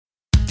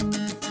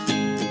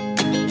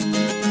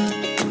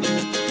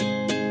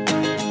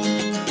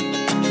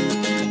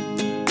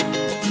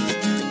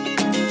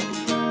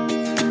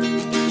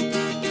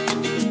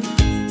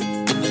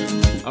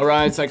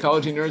right,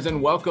 psychology nerds, and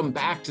welcome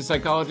back to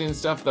Psychology and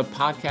Stuff, the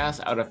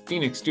podcast out of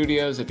Phoenix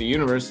Studios at the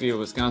University of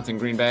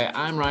Wisconsin-Green Bay.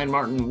 I'm Ryan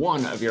Martin,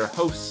 one of your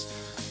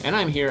hosts, and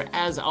I'm here,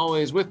 as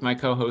always, with my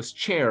co-host,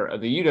 chair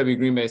of the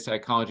UW-Green Bay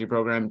Psychology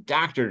Program,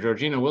 Dr.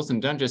 Georgina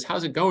Wilson-Dunges.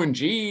 How's it going,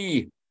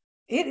 G?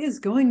 It is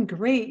going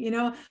great.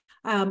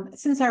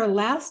 Since our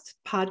last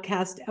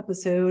podcast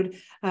episode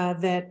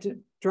that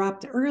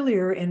dropped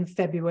earlier in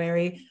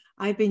February,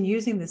 I've been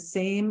using the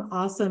same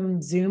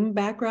awesome Zoom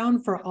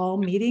background for all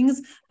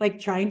meetings, like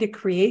trying to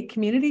create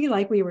community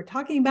like we were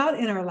talking about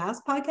in our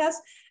last podcast.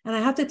 And I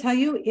have to tell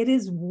you, it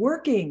is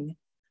working.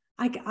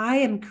 I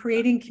am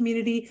creating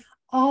community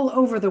all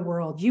over the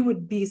world. You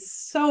would be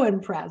so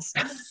impressed.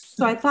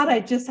 So I thought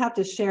I'd just have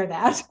to share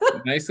that.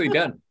 Nicely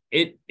done.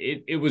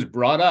 It was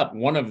brought up,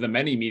 one of the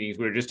many meetings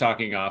we were just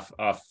talking off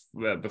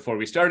before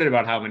we started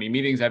about how many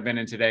meetings I've been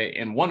in today.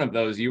 In one of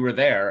those, you were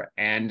there,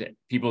 and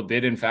people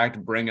did in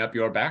fact bring up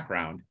your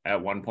background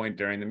at one point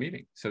during the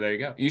meeting. So there you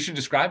go. You should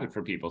describe it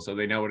for people so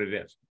they know what it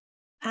is.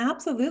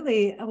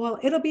 Absolutely. Well,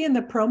 it'll be in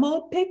the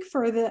promo pic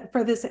for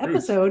this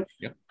episode.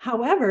 Yep.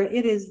 However,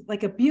 it is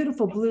like a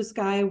beautiful blue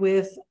sky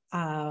with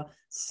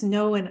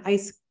snow and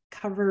ice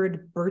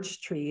covered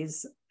birch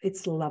trees.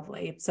 It's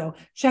lovely. So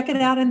check it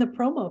out in the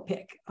promo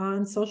pic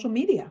on social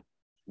media.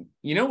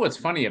 You know what's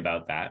funny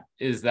about that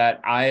is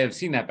that I have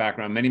seen that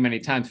background many, many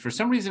times. For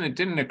some reason, it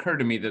didn't occur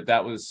to me that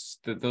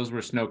those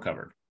were snow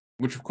covered,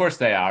 which of course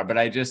they are, but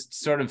I just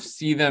sort of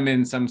see them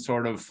in some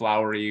sort of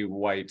flowery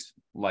white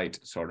light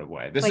sort of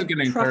way. This like is going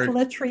to encourage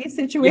truffle tree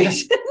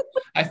situation. Yeah.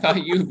 I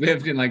thought you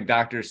lived in like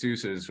Dr.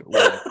 Seuss's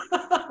world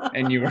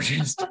and you were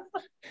just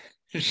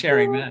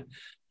sharing that.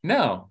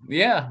 No.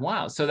 Yeah.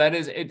 Wow. So that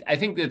is it. I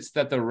think it's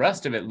that the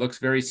rest of it looks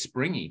very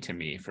springy to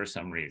me for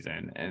some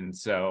reason. And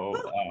so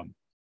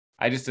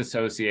I just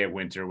associate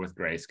winter with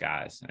gray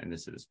skies, and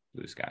this is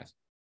blue skies.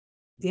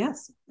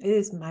 Yes, it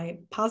is my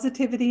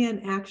positivity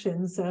and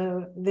actions.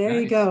 There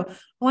Nice. you go.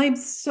 Well, I'm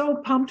so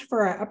pumped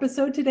for our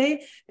episode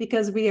today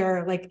because we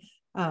are like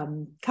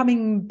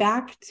coming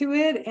back to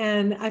it.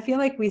 And I feel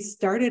like we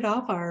started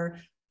off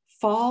our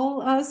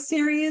fall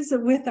series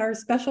with our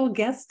special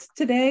guest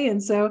today.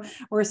 And so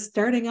we're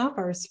starting off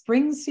our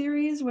spring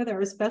series with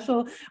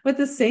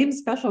the same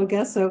special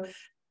guest. So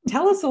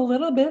tell us a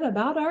little bit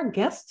about our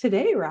guest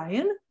today,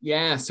 Ryan.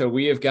 Yeah, so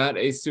we have got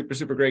a super,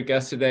 super great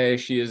guest today.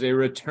 She is a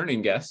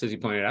returning guest, as you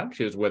pointed out.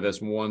 She was with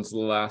us once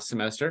last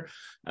semester,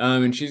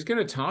 and she's going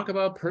to talk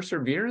about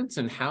perseverance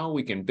and how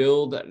we can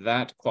build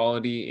that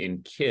quality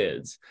in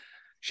kids.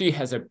 She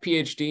has a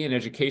PhD in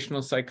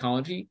educational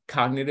psychology,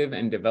 cognitive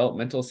and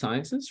developmental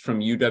sciences from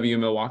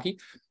UW-Milwaukee.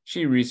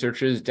 She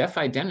researches deaf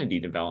identity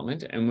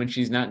development, and when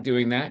she's not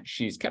doing that,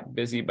 she's kept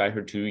busy by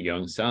her two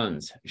young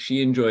sons.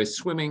 She enjoys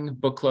swimming,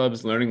 book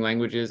clubs, learning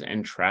languages,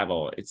 and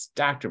travel. It's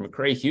Dr.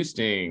 McCrae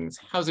Hustings.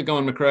 How's it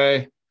going,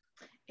 McCrae?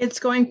 It's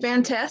going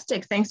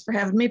fantastic. Thanks for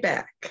having me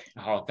back.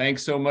 Oh,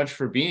 thanks so much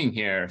for being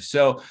here.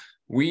 So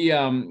we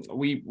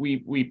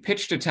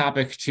pitched a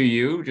topic to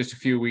you just a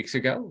few weeks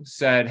ago,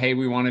 said, hey,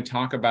 we want to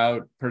talk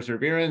about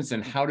perseverance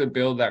and how to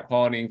build that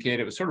quality in kid.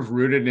 It was sort of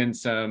rooted in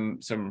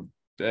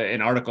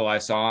an article I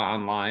saw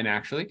online,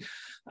 actually.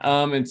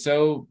 And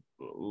so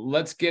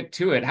let's get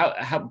to it.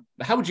 How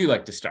would you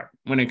like to start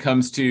when it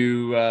comes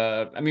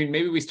to,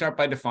 maybe we start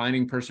by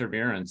defining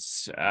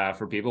perseverance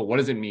for people. What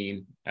does it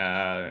mean?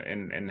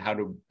 And how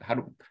do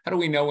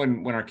we know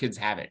when our kids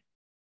have it?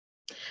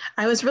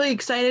 I was really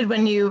excited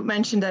when you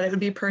mentioned that it would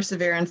be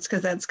perseverance,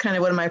 because that's kind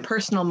of one of my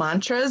personal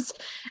mantras.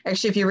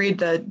 Actually, if you read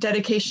the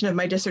dedication of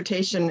my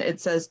dissertation,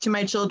 it says, "To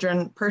my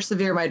children,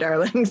 persevere, my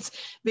darlings,"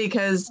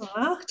 because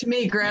to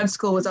me, grad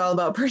school was all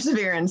about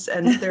perseverance.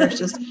 And there was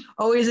just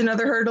always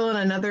another hurdle and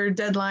another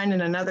deadline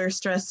and another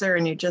stressor.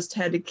 And you just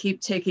had to keep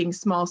taking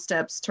small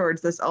steps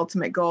towards this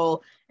ultimate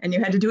goal. And you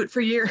had to do it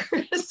for years.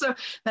 So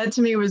that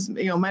to me was,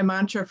 my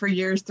mantra for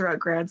years throughout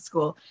grad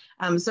school.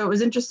 So it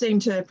was interesting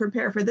to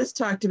prepare for this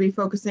talk to be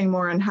focusing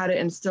more on how to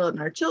instill it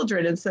in our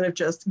children instead of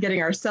just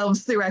getting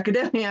ourselves through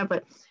academia,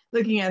 but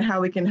looking at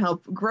how we can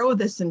help grow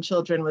this in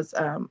children was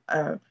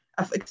a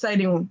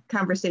exciting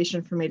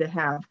conversation for me to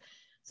have.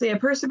 So yeah,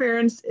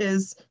 perseverance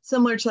is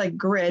similar to like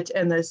grit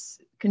and this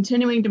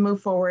continuing to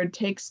move forward,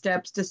 take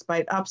steps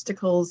despite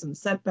obstacles and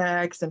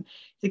setbacks, and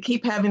to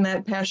keep having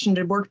that passion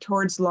to work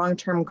towards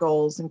long-term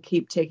goals and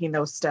keep taking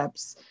those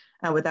steps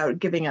without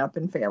giving up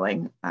and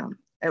failing.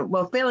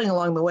 Failing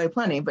along the way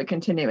plenty, but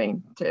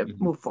continuing to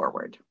move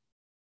forward.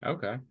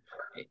 Okay.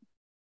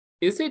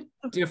 Is it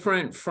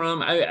different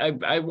from,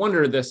 I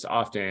wonder this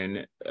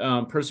often,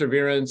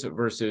 perseverance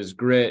versus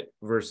grit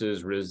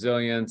versus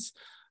resilience?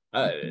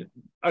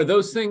 Are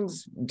those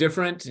things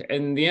different?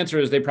 And the answer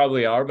is they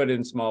probably are, but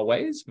in small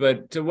ways.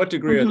 But to what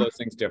degree are those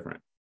things different?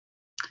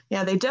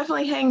 Yeah, they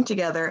definitely hang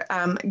together.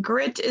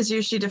 Grit is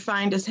usually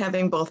defined as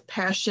having both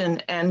passion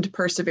and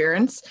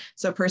perseverance.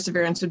 So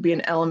perseverance would be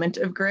an element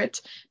of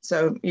grit.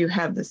 So you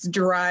have this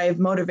drive,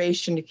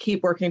 motivation to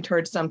keep working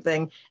towards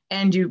something,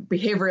 and you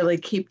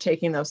behaviorally keep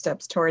taking those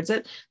steps towards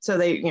it. So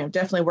they,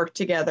 definitely work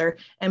together.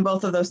 And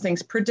both of those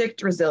things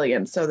predict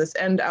resilience. So this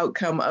end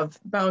outcome of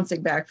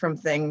bouncing back from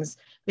things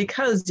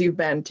because you've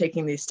been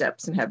taking these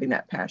steps and having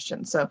that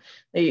passion. So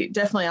they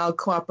definitely all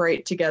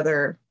cooperate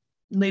together,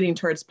 leading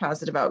towards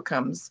positive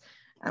outcomes,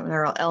 and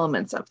are all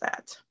elements of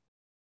that.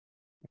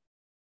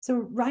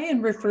 So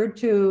Ryan referred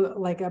to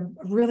like a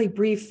really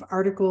brief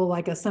article,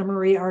 like a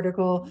summary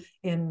article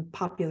in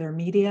popular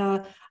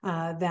media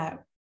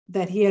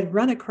that he had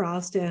run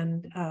across,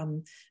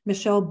 and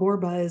Michelle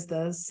Borba is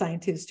the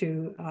scientist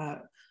who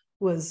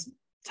was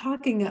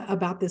talking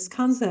about this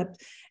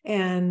concept,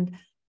 and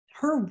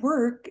her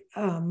work,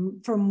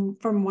 from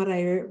what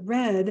I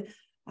read,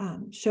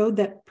 showed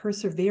that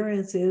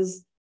perseverance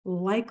is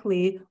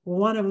likely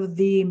one of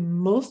the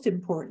most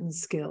important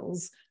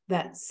skills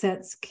that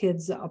sets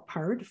kids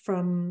apart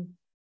from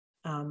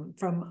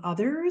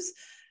others.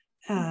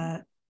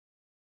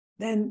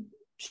 Then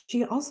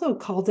she also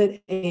called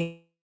it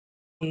a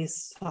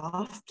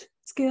soft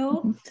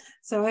skill.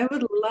 So I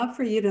would love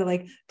for you to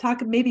like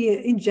talk maybe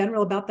in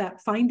general about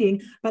that finding,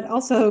 but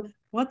also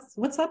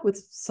what's up with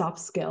soft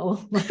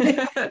skill?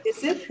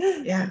 Is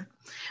it? Yeah.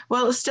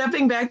 Well,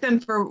 stepping back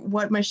then for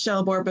what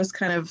Michelle Borba's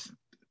kind of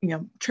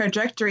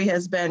trajectory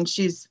has been,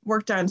 she's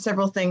worked on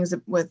several things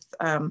with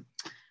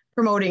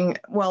promoting,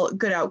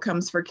 good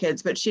outcomes for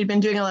kids, but she'd been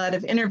doing a lot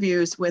of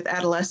interviews with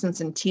adolescents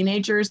and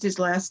teenagers these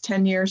last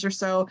 10 years or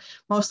so,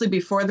 mostly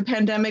before the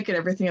pandemic, and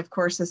everything, of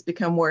course, has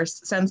become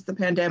worse since the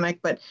pandemic.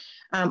 But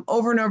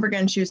over and over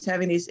again, she was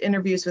having these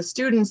interviews with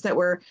students that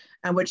were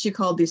what she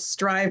called these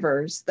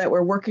strivers, that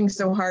were working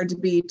so hard to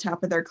be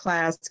top of their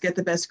class, get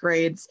the best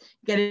grades,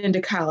 get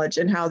into college,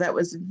 and how that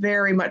was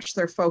very much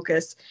their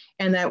focus.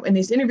 And that in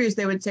these interviews,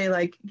 they would say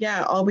like,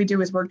 yeah, all we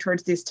do is work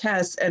towards these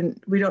tests,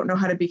 and we don't know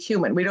how to be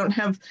human.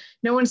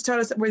 No one's taught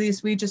us that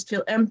we just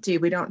feel empty.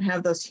 We don't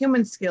have those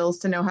human skills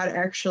to know how to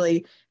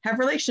actually have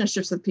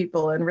relationships with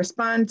people and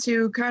respond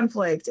to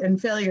conflict and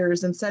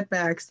failures and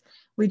setbacks.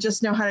 We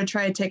just know how to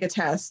try to take a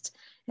test.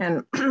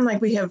 And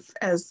like we have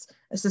as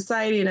a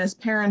society and as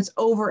parents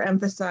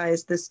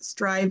overemphasize this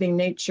striving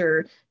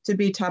nature to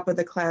be top of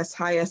the class,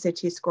 high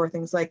SAT score,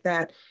 things like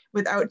that,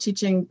 without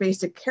teaching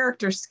basic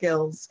character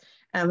skills.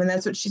 And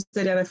that's what she's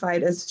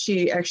identified as.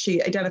 She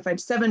actually identified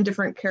 7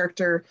 different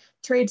character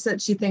traits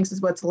that she thinks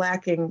is what's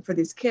lacking for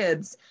these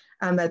kids,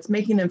 that's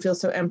making them feel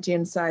so empty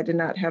inside and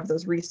not have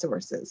those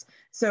resources.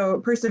 So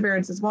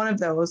perseverance is one of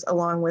those,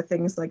 along with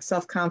things like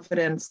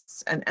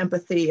self-confidence and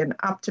empathy and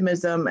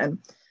optimism and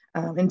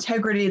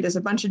integrity. There's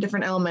a bunch of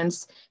different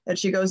elements that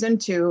she goes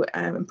into,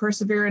 and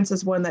perseverance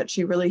is one that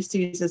she really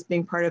sees as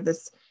being part of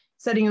this,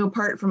 setting you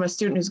apart from a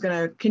student who's going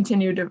to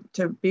continue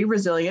to be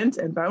resilient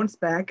and bounce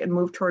back and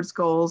move towards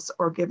goals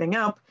or giving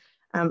up.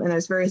 And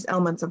there's various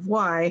elements of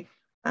why,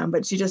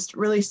 but she just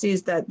really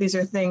sees that these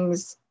are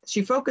things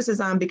she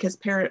focuses on because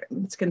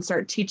parents can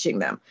start teaching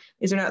them.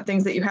 These are not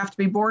things that you have to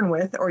be born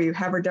with, or you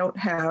have or don't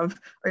have,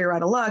 or you're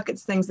out of luck.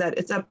 It's things that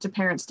it's up to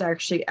parents to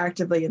actually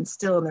actively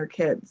instill in their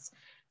kids.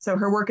 So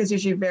her work is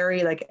usually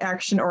very like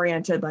action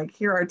oriented, like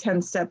here are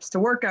 10 steps to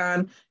work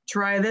on,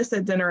 try this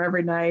at dinner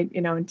every night,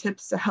 and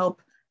tips to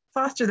help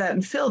foster that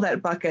and fill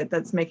that bucket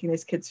that's making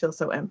these kids feel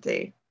so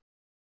empty.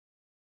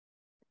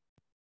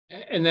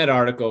 And that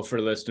article for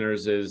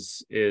listeners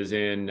is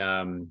in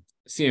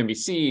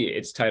CNBC.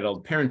 It's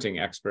titled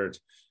 "Parenting Expert: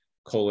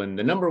 the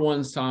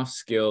 #1 soft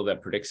skill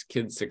that predicts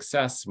kids'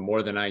 success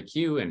more than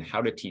IQ and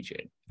how to teach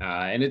it."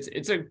 And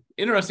it's an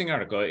interesting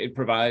article. It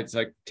provides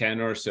like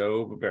 10 or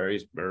so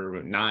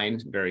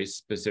 9 very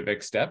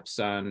specific steps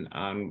on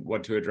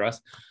what to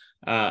address.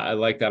 I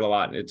like that a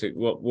lot.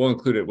 We'll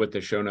include it with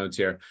the show notes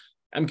here.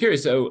 I'm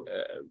curious. So,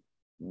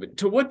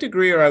 to what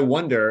degree, or I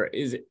wonder,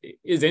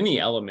 is any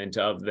element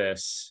of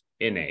this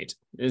innate?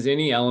 Is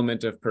any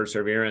element of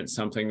perseverance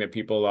something that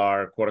people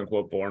are quote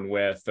unquote born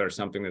with, or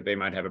something that they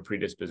might have a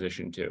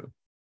predisposition to?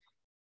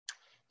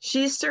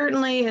 She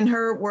certainly, in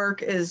her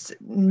work, is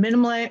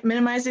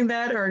minimizing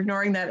that or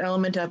ignoring that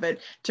element of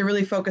it to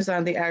really focus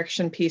on the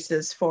action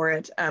pieces for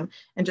it, and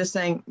just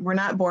saying we're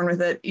not born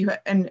with it.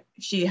 And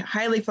she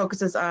highly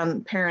focuses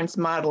on parents'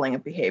 modeling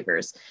of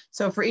behaviors.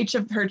 So for each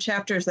of her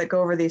chapters that go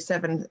over these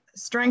 7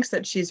 strengths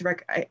that she's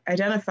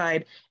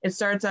identified, it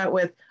starts out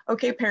with,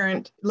 okay,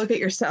 parent, look at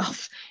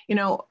yourself.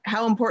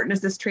 How important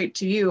is this trait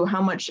to you?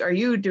 How much are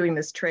you doing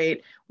this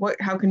trait?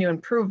 How can you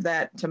improve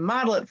that to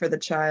model it for the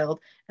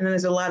child? And then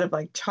there's a lot of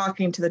like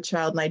talking to the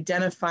child and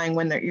identifying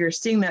when you're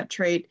seeing that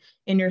trait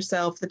in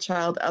yourself, the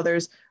child,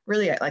 others,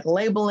 really like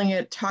labeling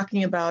it,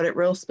 talking about it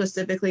real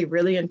specifically,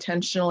 really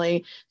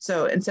intentionally.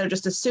 So instead of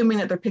just assuming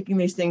that they're picking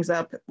these things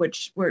up,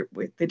 which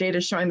with the data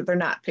showing that they're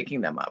not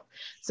picking them up.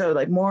 So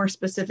like more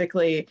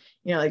specifically,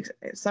 like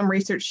some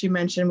research she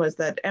mentioned was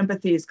that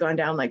empathy has gone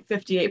down like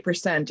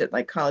 58% at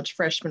like college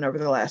freshmen over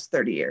the last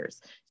 30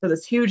 years. So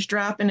this huge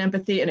drop in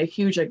empathy and a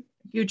huge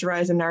huge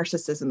rise in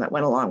narcissism that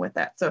went along with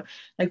that. So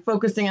like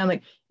focusing on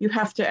like, you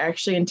have to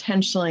actually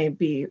intentionally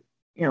be,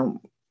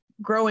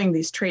 growing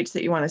these traits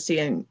that you want to see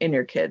in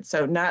your kids.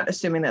 So not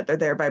assuming that they're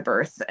there by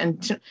birth,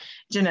 and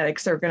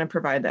genetics are going to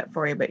provide that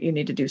for you, but you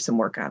need to do some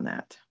work on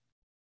that.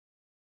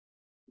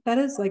 That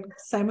is like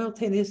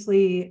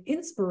simultaneously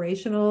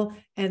inspirational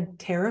and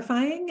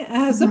terrifying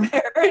as a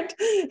parent,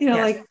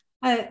 Yes.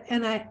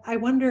 I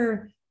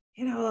wonder,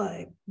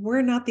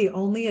 we're not the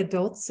only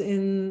adults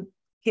in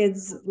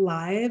kids'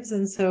 lives.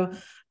 And so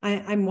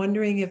I'm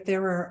wondering if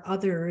there are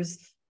others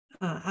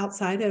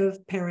outside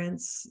of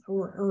parents,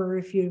 or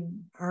if you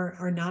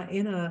are not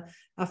in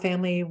a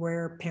family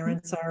where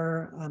parents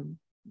are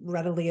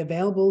readily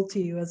available to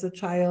you as a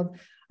child.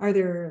 Are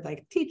there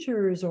like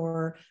teachers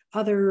or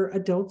other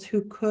adults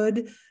who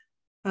could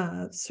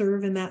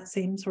serve in that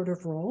same sort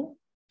of role?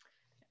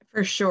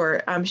 For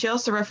sure. She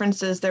also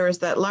references there was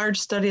that large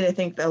study, I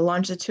think the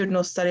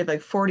longitudinal study of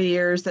like 40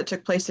 years that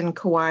took place in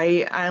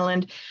Kauai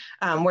Island,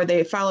 where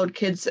they followed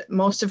kids,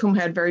 most of whom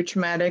had very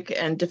traumatic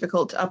and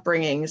difficult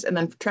upbringings, and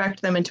then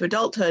tracked them into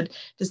adulthood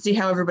to see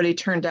how everybody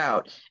turned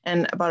out.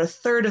 And about a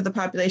third of the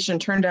population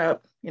turned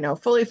out,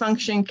 fully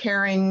functioning,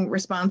 caring,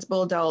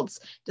 responsible adults,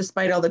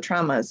 despite all the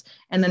traumas.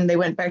 And then they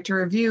went back to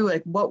review,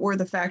 like, what were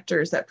the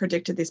factors that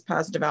predicted these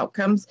positive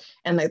outcomes?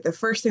 And like the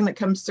first thing that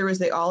comes through is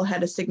they all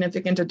had a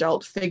significant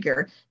adult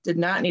figure, did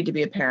not need to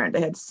be a parent.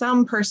 They had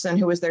some person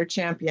who was their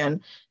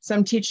champion,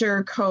 some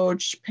teacher,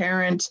 coach,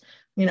 parent,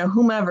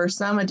 whomever,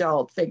 some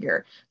adult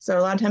figure. So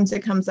a lot of times it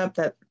comes up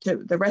that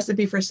the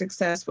recipe for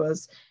success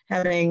was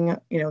having,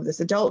 this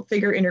adult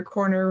figure in your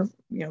corner,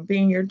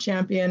 being your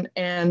champion,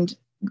 and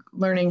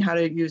learning how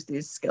to use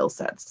these skill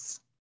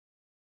sets.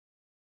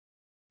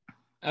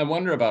 I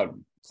wonder about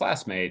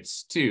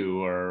classmates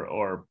too,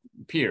 or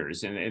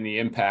peers, and the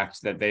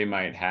impact that they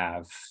might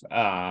have,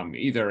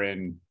 either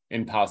in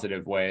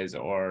positive ways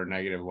or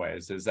negative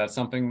ways. Is that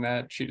something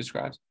that she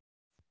describes?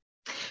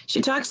 She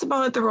talks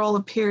about the role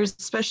of peers,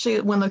 especially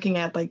when looking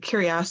at like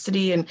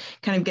curiosity and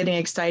kind of getting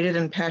excited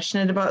and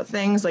passionate about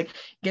things, like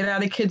get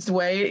out of kids'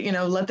 way,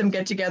 let them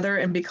get together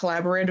and be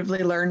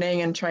collaboratively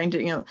learning and trying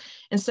to,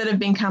 instead of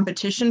being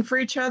competition for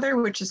each other,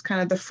 which is kind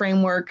of the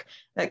framework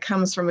that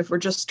comes from, if we're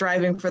just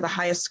striving for the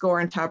highest score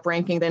and top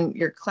ranking, then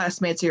your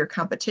classmates are your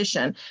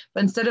competition.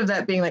 But instead of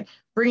that being like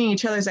bringing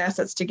each other's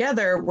assets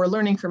together, we're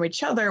learning from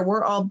each other.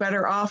 We're all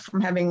better off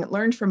from having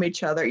learned from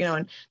each other,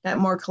 and that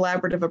more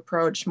collaborative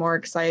approach, more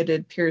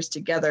excited peers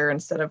together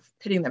instead of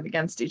pitting them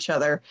against each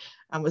other,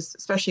 was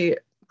especially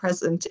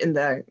present in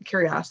the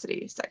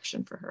curiosity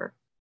section for her.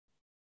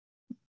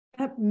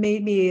 That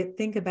made me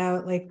think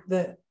about like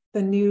the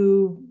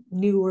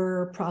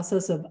newer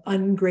process of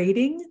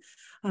ungrading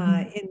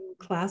in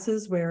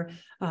classes, where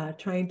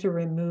trying to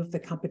remove the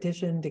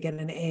competition to get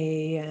an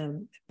A,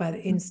 but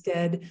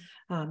instead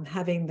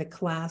having the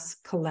class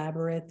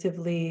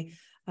collaboratively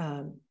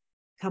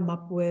come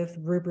up with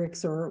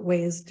rubrics or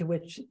ways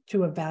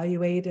to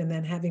evaluate, and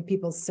then having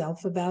people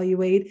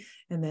self-evaluate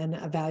and then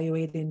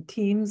evaluate in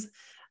teams.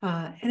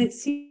 And it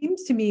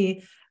seems to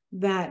me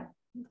that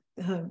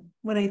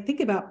when I think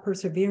about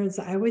perseverance,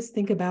 I always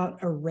think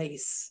about a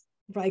race.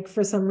 Like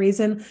for some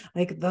reason,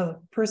 like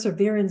the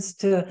perseverance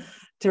to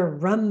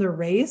run the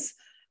race,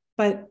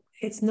 but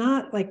it's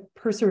not like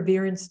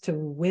perseverance to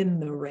win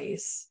the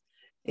race.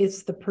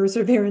 It's the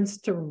perseverance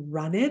to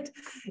run it.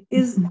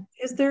 Is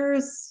there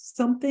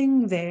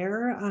something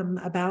there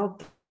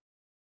about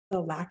the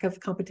lack of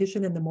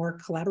competition and the more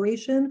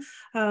collaboration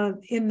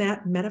in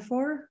that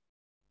metaphor?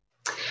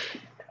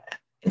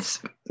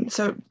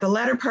 So the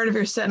latter part of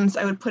your sentence,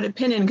 I would put a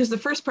pin in, because the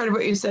first part of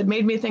what you said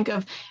made me think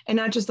of, and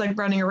not just like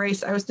running a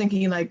race, I was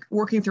thinking like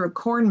working through a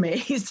corn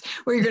maze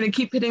where you're going to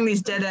keep hitting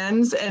these dead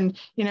ends and,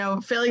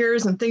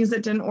 failures and things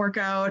that didn't work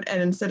out.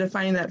 And instead of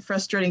finding that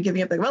frustrating,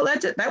 giving up, like, well,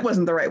 that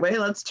wasn't the right way.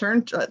 What's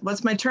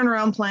my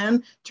turnaround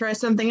plan? Try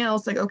something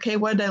else. Like, okay,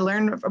 what did I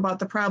learn about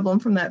the problem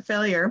from that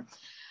failure?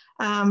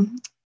 I'm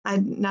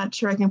not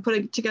sure I can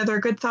put together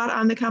a good thought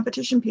on the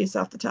competition piece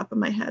off the top of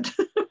my head.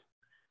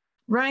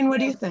 Ryan, what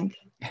do you think?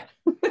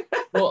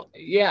 Well,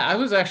 yeah, I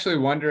was actually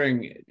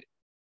wondering,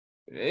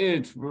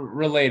 it's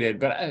related,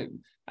 but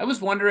I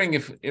was wondering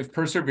if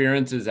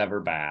perseverance is ever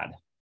bad.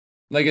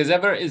 Like, is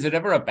it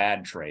ever a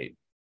bad trait?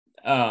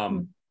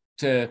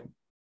 Is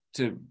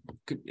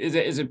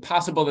it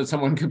possible that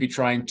someone could be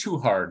trying too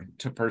hard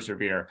to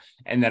persevere,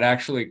 and that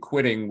actually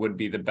quitting would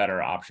be the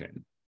better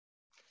option?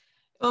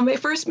 Well,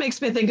 it first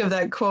makes me think of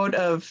that quote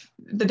of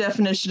the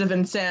definition of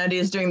insanity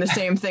is doing the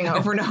same thing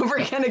over and over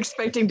again,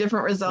 expecting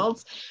different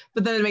results.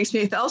 But then it makes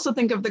me also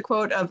think of the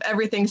quote of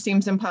everything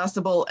seems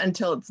impossible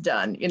until it's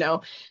done,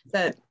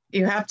 that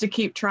you have to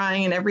keep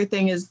trying and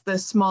everything is the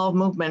small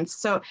movements.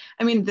 So,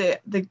 I mean,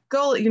 the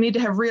goal, you need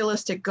to have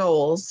realistic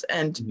goals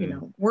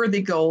and,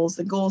 worthy goals,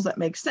 the goals that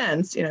make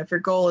sense. If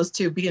your goal is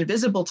to be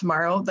invisible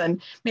tomorrow,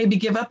 then maybe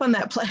give up on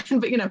that plan.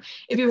 But,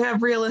 if you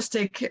have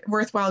realistic,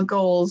 worthwhile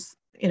goals,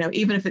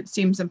 even if it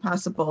seems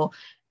impossible,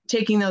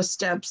 taking those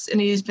steps.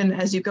 And even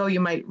as you go, you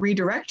might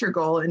redirect your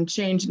goal and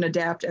change and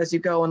adapt as you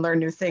go and learn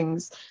new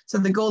things. So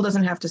the goal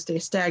doesn't have to stay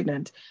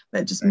stagnant,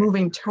 but just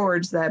moving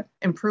towards that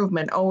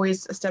improvement,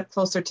 always a step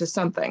closer to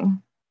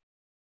something.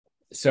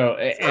 So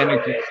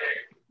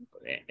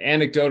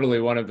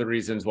anecdotally, one of the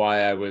reasons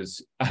why I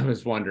was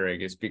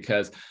wondering is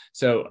because,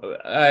 so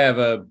I have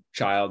a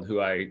child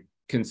who I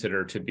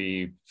consider to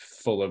be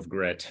full of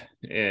grit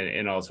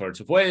in all sorts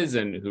of ways,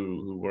 and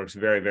who works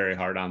very, very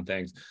hard on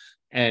things.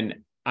 And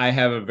I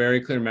have a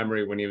very clear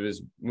memory when he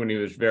was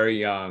very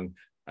young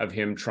of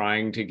him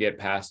trying to get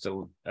past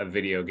a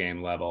video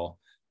game level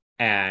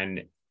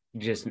and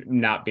just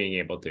not being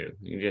able to,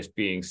 just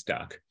being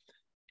stuck.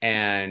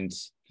 And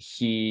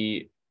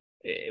he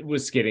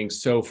was getting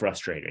so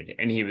frustrated,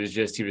 and he was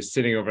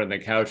sitting over on the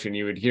couch, and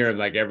you would hear him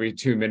like every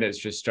 2 minutes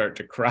just start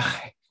to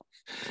cry.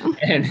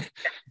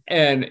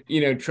 and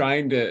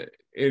trying to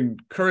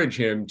encourage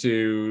him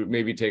to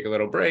maybe take a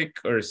little break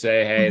or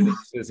say, hey,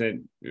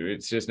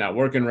 it's just not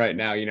working right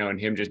now, and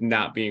him just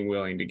not being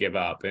willing to give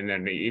up, and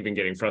then even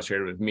getting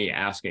frustrated with me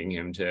asking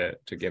him to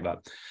give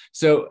up.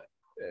 So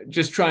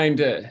just trying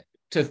to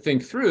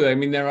think through, I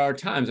mean, there are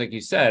times, like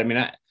you said, I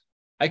mean,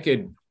 I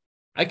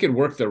could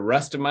work the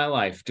rest of my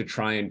life to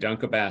try and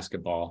dunk a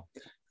basketball,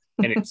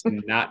 and it's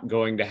not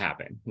going to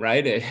happen,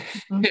 right?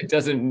 It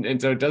doesn't,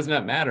 and so it does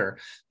not matter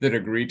the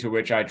degree to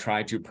which I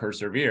try to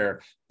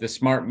persevere. The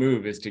smart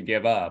move is to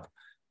give up.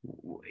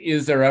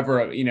 Is there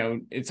ever,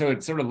 so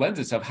it sort of lends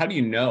itself. How do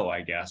you know,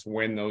 I guess,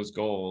 when those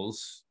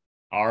goals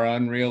are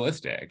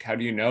unrealistic? How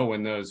do you know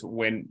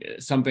when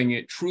something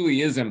it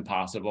truly is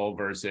impossible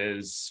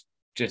versus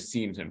just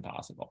seems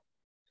impossible?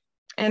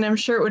 And I'm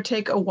sure it would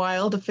take a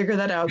while to figure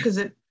that out, because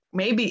it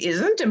maybe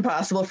isn't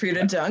impossible for you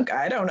to dunk.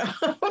 I don't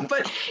know,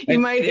 but you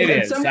might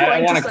at some point.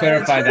 I want to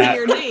clarify that.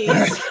 Your knees.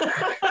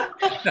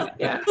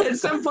 Yeah, at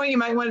some point you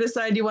might want to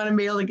decide you want to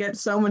be able to get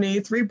so many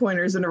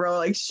 3-pointers in a row,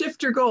 like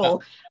shift your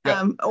goal.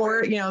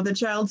 Or the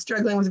child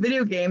struggling with a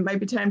video game, might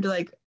be time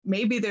to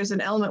maybe there's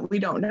an element we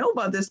don't know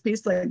about this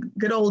piece, like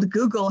good old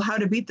Google how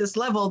to beat this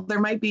level.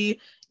 There might be,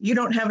 you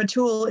don't have a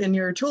tool in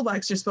your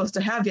toolbox you're supposed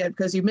to have yet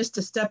because you missed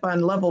a step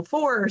on level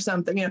 4 or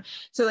something.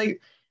 So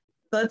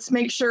let's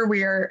make sure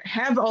we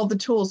have all the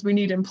tools we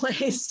need in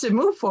place to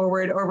move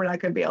forward, or we're not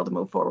going to be able to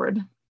move forward.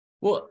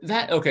 Well,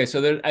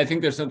 so I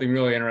think there's something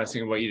really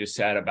interesting in what you just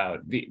said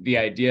about the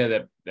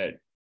idea that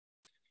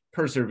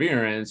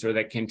perseverance, or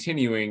that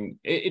continuing,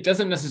 it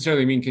doesn't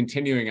necessarily mean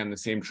continuing on the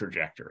same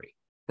trajectory,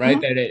 right?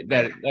 Mm-hmm.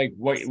 That like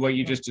what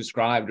you just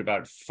described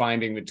about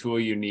finding the tool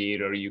you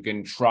need, or you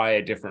can try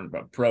a different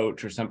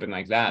approach or something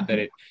like that, mm-hmm.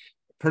 that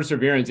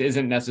perseverance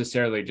isn't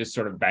necessarily just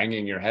sort of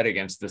banging your head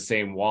against the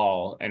same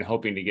wall and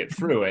hoping to get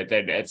through it.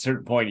 That at a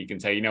certain point you can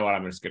say, you know what,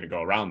 I'm just going to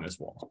go around this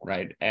wall,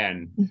 right?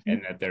 And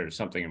that there's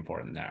something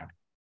important there.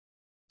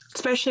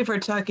 Especially if we're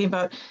talking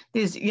about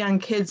these young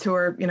kids who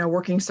are,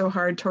 working so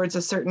hard towards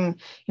a certain,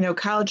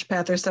 college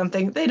path or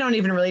something. They don't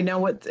even really know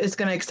what is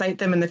going to excite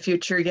them in the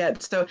future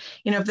yet. So,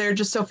 if they're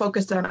just so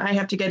focused on, I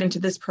have to get into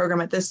this program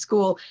at this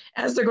school,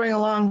 as they're going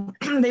along,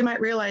 they might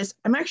realize,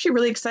 I'm actually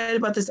really excited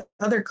about this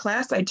other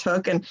class I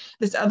took, and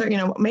this other,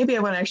 maybe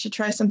I want to actually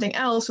try something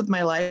else with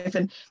my life,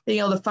 and being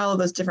able to follow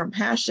those different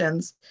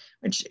passions,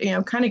 which,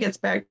 kind of gets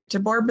back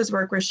to Borba's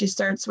work, where she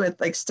starts with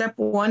step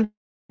 1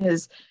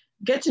 is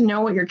get to know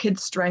what your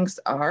kids' strengths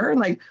are.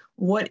 Like,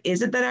 what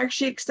is it that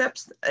actually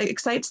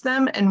excites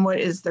them, and what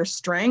is their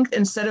strength,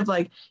 instead of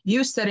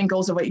you setting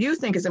goals of what you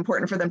think is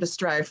important for them to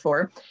strive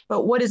for,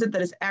 but what is it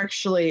that is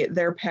actually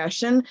their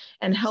passion,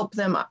 and help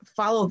them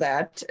follow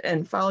that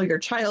and follow your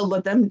child,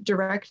 let them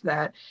direct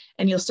that.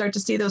 And you'll start to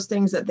see those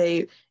things that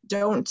they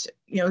don't,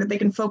 they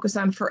can focus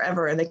on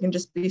forever, and they can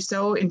just be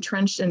so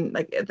entrenched in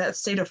that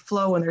state of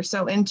flow when they're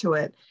so into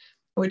it.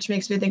 Which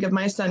makes me think of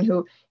my son,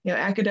 who,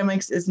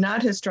 academics is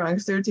not his strong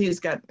suit. He's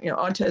got,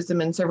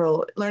 autism and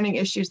several learning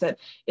issues that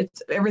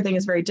everything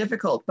is very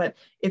difficult. But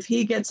if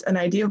he gets an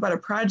idea about a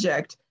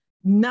project,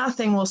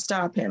 nothing will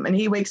stop him. And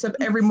he wakes up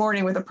every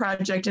morning with a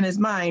project in his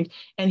mind,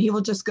 and he will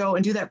just go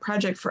and do that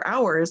project for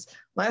hours.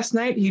 Last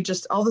night, he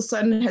just all of a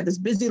sudden had this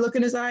busy look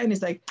in his eye, and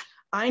he's like,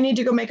 I need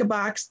to go make a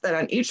box that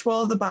on each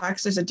wall of the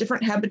box, there's a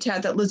different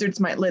habitat that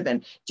lizards might live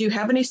in. Do you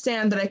have any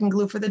sand that I can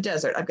glue for the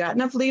desert? I've got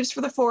enough leaves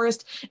for the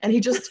forest. And he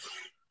just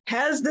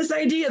has this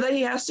idea that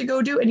he has to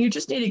go do, and you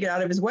just need to get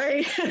out of his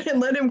way and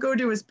let him go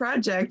do his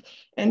project.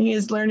 And he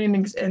is learning,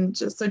 and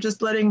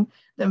just letting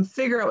them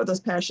figure out what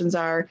those passions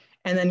are.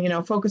 And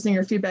then, focusing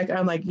your feedback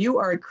on you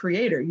are a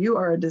creator, you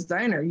are a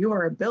designer, you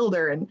are a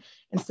builder. And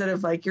instead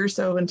of you're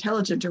so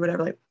intelligent or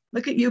whatever,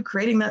 look at you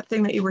creating that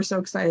thing that you were so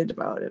excited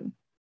about, and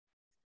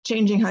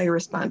changing how you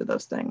respond to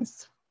those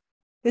things.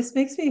 This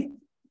makes me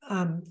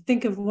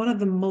think of one of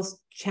the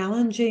most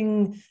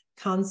challenging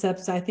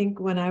concepts, I think,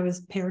 when I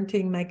was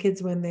parenting my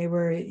kids when they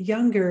were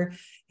younger,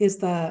 is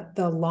the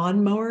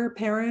lawnmower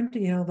parent,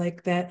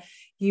 that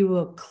you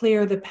will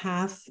clear the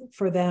path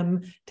for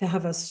them to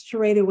have a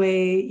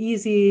straightaway,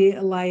 easy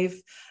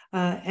life.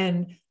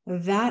 And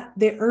that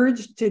the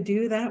urge to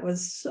do that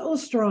was so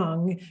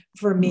strong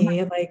for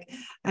me. Like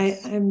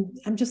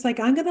I'm just like,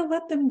 I'm gonna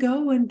let them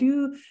go and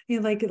do,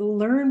 like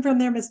learn from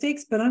their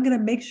mistakes, but I'm gonna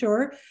make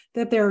sure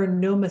that there are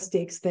no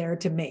mistakes there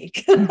to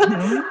make.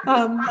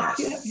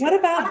 Yes. What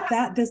about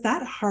that? Does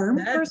that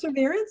harm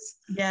perseverance?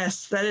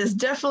 Yes, that is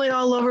definitely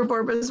all over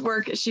Borba's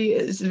work. She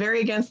is very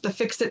against the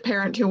fix-it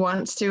parent who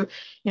wants to,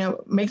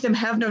 make them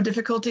have no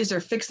difficulties or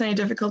fix any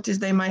difficulties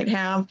they might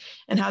have,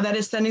 and how that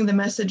is sending the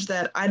message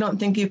that I don't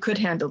think you could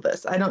handle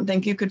this. I don't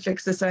think you could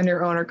fix this on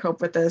your own or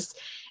cope with this.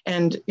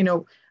 And,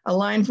 a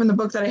line from the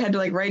book that I had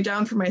to write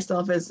down for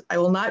myself is, I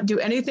will not do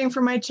anything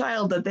for my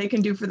child that they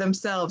can do for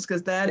themselves,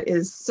 because that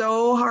is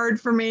so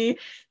hard for me.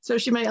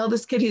 Especially my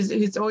eldest kid,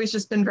 he's always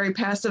just been very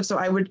passive. So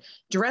I would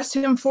dress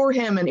him for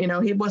him. And,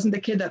 he wasn't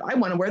the kid that I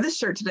want to wear this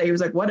shirt today. He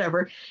was like,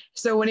 whatever.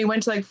 So when he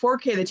went to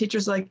 4K, the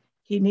teacher's like,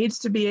 he needs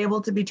to be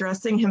able to be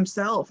dressing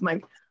himself. I'm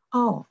like,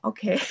 oh,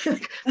 okay.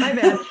 My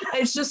bad.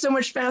 It's just so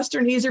much faster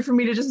and easier for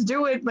me to just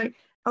do it. I'm like,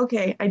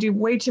 okay, I do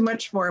way too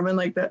much for him.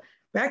 And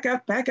back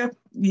up.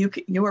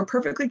 You are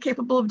perfectly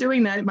capable of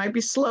doing that. It might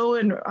be slow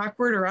and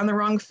awkward or on the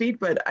wrong feet,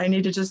 but I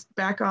need to just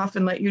back off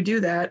and let you do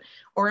that.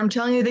 Or I'm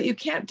telling you that you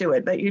can't do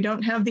it, that you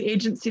don't have the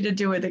agency to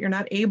do it, that you're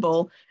not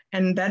able.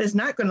 And that is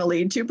not going to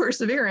lead to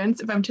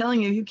perseverance if I'm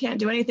telling you you can't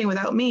do anything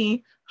without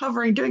me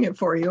hovering, doing it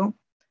for you.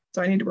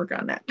 So I need to work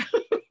on that.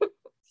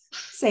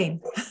 Same.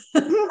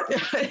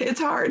 It's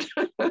hard.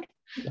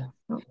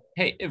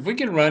 Hey, if we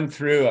can run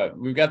through,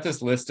 we've got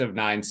this list of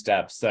 9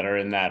 steps that are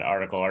in that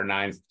article, or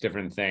 9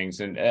 different things.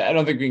 And I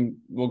don't think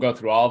we'll go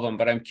through all of them,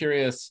 but I'm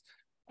curious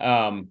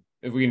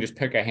if we can just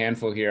pick a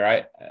handful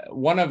here.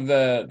 One of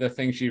the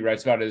things she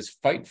writes about is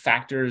fight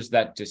factors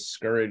that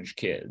discourage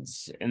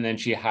kids. And then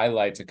she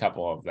highlights a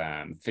couple of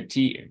them.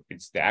 Fatigue,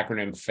 it's the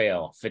acronym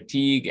FAIL,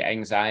 fatigue,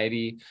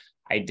 anxiety,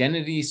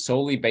 identity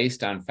solely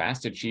based on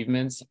fast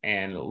achievements,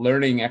 and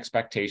learning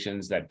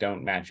expectations that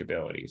don't match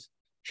abilities.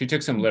 She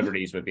took some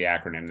liberties with the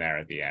acronym there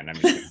at the end. I'm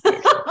just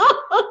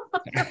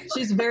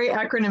She's very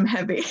acronym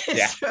heavy.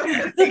 Yeah. So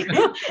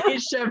he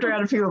shoved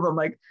around a few of them.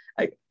 Like,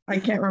 I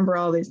can't remember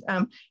all these.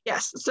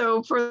 Yes.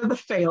 So for the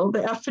FAIL,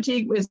 the F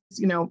fatigue is,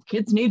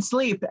 kids need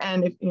sleep.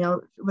 And if,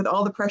 with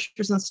all the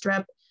pressures and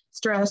stress,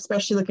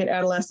 especially look at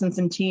adolescents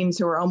and teens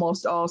who are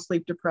almost all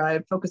sleep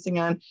deprived, focusing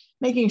on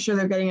making sure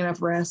they're getting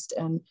enough rest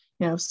and,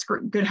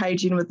 good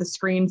hygiene with the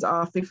screens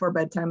off before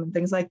bedtime and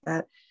things like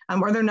that.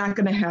 Or they're not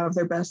going to have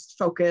their best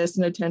focus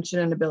and attention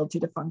and ability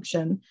to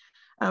function.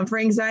 For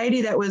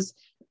anxiety, that was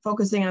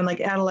focusing on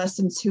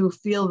adolescents who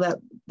feel that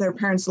their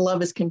parents'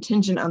 love is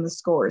contingent on the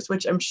scores,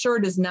 which I'm sure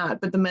it is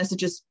not, but the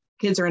messages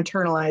kids are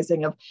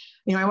internalizing of,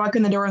 I walk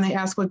in the door and they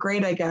ask what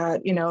grade I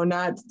got,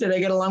 not did I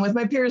get along with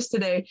my peers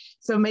today?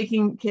 So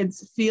making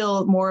kids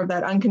feel more of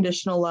that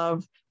unconditional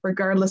love,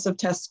 regardless of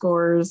test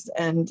scores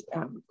and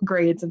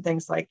grades and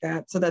things like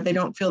that, so that they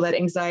don't feel that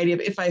anxiety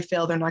of, if I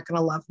fail, they're not going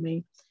to love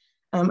me.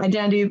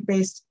 Identity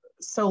based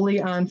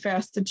solely on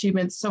fast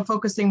achievements. So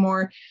focusing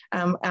more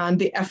on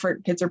the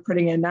effort kids are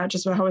putting in, not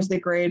just how was the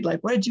grade,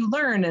 what did you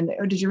learn? And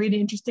did you read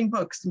interesting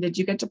books? And did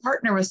you get to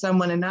partner with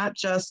someone, and not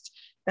just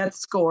that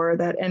score,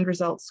 that end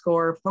result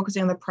score,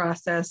 focusing on the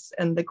process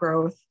and the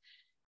growth.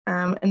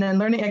 And then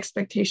learning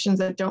expectations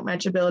that don't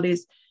match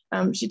abilities.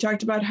 She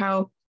talked about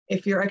how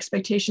if your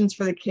expectations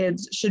for the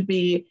kids should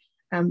be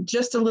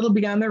just a little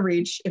beyond their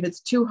reach, if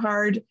it's too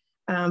hard,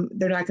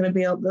 they're not going to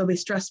be able, they'll be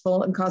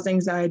stressful and cause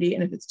anxiety.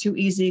 And if it's too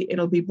easy,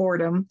 it'll be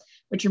boredom,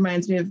 which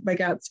reminds me of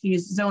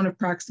Vygotsky's zone of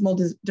proximal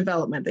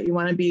development, that you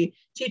want to be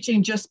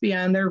teaching just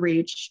beyond their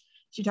reach.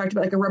 She talked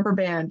about a rubber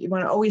band. You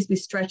want to always be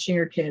stretching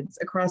your kids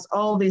across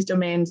all these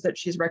domains that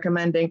she's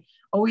recommending,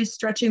 always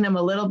stretching them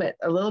a little bit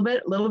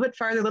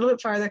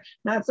farther,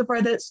 not so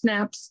far that it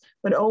snaps,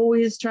 but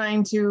always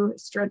trying to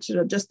stretch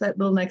it just that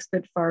little next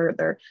bit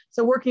farther.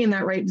 So working in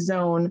that right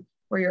zone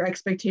where your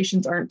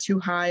expectations aren't too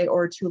high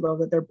or too low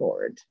that they're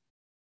bored.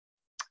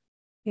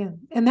 Yeah,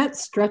 and that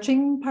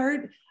stretching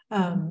part,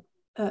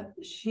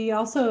 she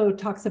also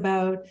talks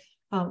about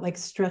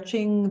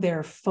stretching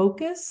their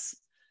focus.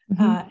 And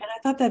I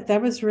thought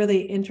that was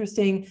really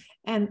interesting.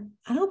 And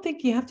I don't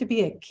think you have to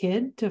be a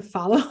kid to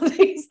follow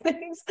these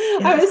things.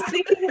 Yeah. I was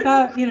thinking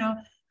about,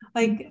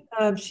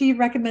 she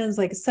recommends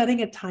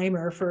setting a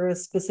timer for a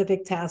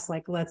specific task,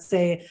 let's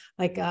say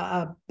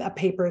a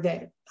paper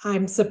that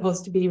I'm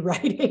supposed to be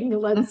writing.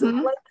 Let's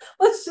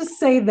just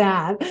say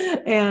that.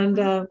 And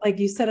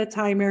you set a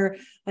timer,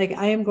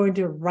 I am going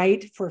to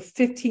write for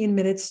 15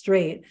 minutes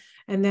straight.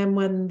 And then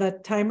when the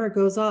timer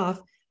goes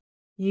off,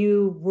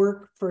 you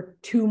work for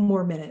 2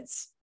 more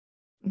minutes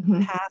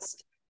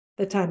past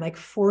the time.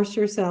 Force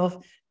yourself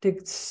to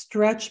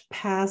stretch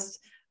past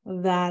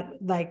that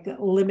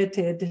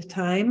limited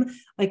time,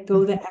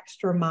 go the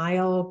extra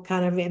mile,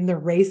 kind of in the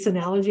race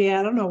analogy.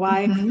 I don't know why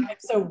I'm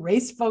so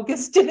race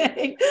focused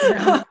today,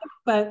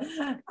 but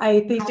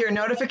I think with your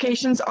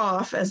notifications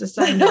off as a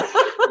side note.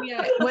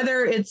 Yeah,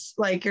 whether it's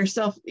like your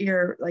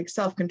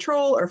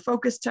self-control or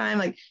focus time,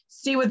 like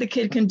see what the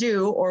kid can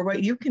do or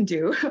what you can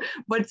do.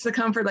 What's the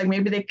comfort? Like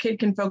maybe the kid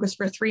can focus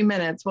for 3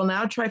 minutes. Well,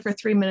 now try for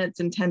 3 minutes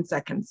and 10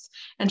 seconds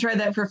and try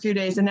that for a few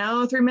days. And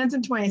now 3 minutes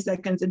and 20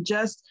 seconds, and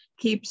just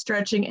keep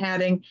stretching,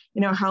 adding,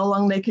 how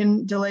long they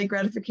can delay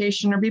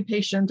gratification or be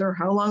patient, or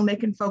how long they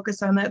can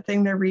focus on that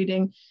thing they're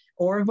reading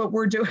or what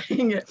we're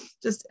doing.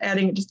 Just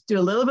adding, just do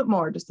a little bit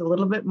more, just a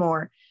little bit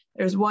more.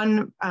 There's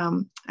one,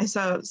 I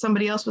saw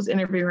somebody else was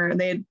interviewing, and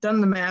they had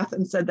done the math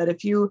and said that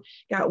if you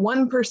got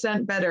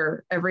 1%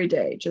 better every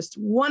day,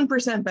 just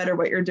 1% better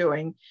what you're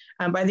doing,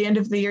 by the end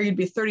of the year, you'd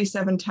be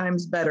 37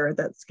 times better at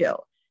that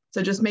skill.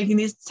 So just making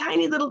these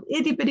tiny little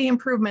itty bitty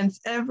improvements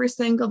every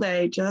single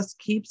day just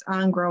keeps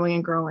on growing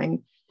and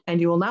growing.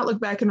 And you will not look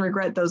back and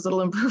regret those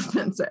little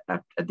improvements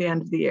at the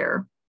end of the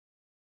year.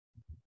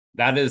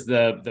 That is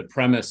the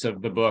premise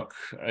of the book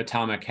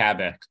Atomic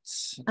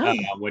Habits,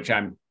 which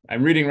I'm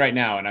reading right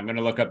now, and I'm going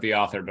to look up the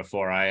author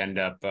before I end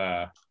up.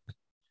 I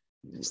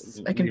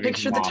can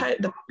picture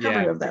the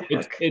cover of that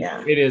book.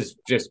 It is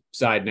just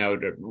side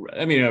note.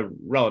 I mean, a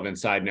relevant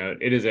side note.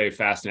 It is a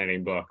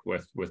fascinating book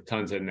with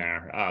tons in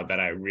there that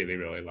I really,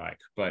 really like.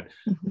 But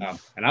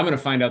and I'm going to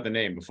find out the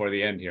name before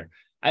the end here.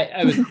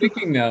 I was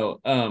thinking though.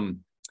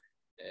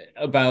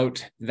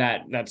 About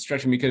that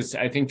stretching, because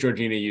I think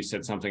Georgina, you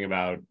said something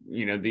about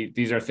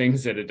these are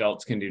things that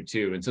adults can do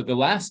too. And so the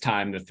last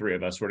time the three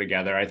of us were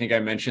together, I think I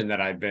mentioned that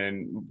I've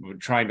been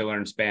trying to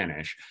learn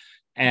Spanish,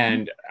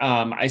 and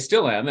I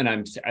still am, and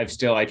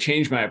I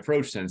changed my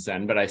approach since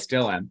then, but I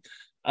still am.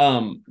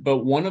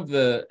 But one of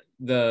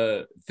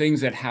the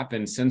things that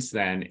happened since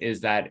then is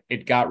that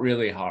it got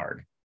really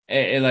hard.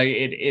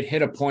 It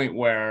hit a point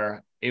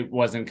where it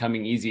wasn't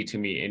coming easy to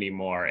me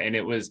anymore.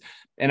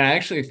 And I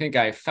actually think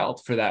I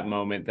felt for that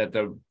moment that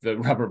the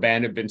rubber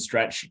band had been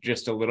stretched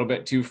just a little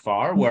bit too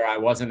far, where I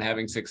wasn't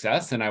having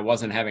success and I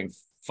wasn't having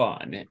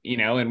fun,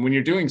 and when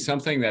you're doing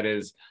something that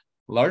is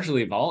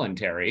largely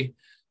voluntary,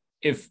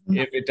 if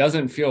it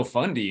doesn't feel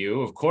fun to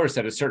you, of course,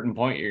 at a certain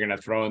point, you're going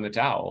to throw in the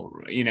towel,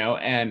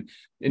 and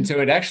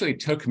so it actually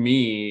took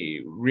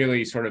me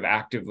really sort of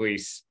actively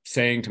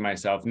saying to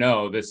myself,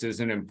 no, this is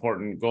an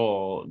important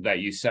goal that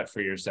you set for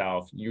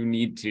yourself. You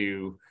need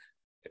to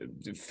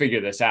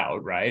figure this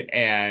out, right?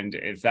 And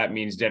if that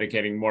means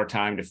dedicating more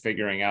time to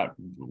figuring out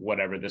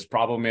whatever this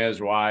problem is,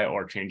 why,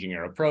 or changing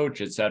your approach,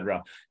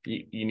 etc.,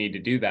 you need to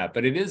do that.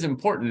 But it is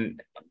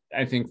important,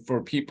 I think,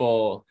 for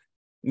people.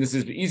 This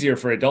is easier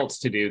for adults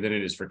to do than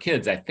it is for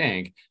kids, I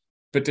think,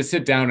 but to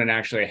sit down and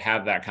actually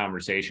have that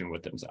conversation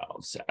with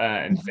themselves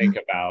and think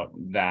about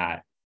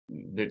that,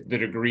 the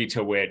degree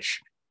to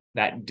which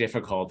that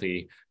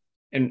difficulty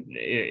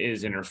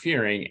is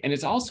interfering. And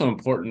it's also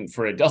important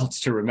for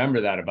adults to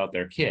remember that about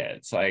their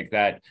kids, like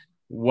that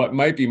what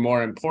might be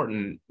more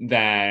important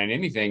than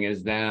anything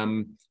is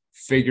them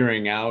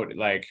figuring out,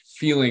 like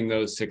feeling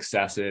those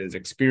successes,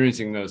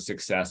 experiencing those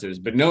successes,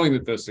 but knowing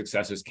that those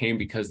successes came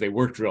because they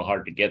worked real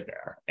hard to get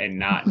there, and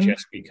not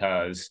just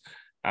because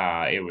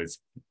it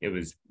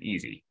was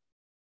easy.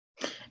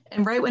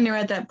 And right when you're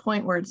at that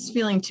point where it's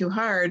feeling too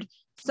hard,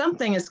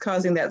 something is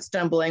causing that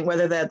stumbling,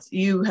 whether that's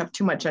you have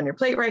too much on your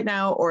plate right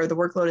now, or the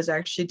workload is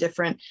actually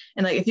different.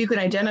 And like if you can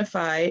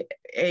identify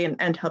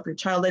and help your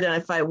child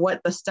identify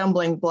what the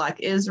stumbling block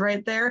is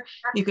right there,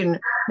 you can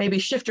maybe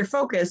shift your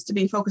focus to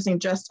be focusing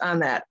just on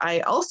that.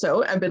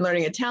 I've been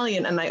learning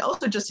Italian, and I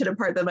also just hit a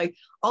part that like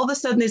all of a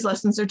sudden these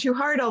lessons are too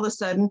hard all of a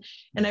sudden.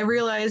 And I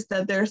realized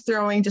that they're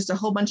throwing just a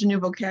whole bunch of new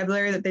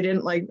vocabulary that they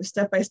didn't like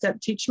step-by-step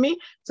teach me.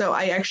 So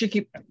I actually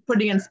keep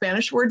putting in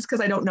Spanish words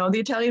because I don't know the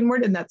Italian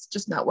word, and that's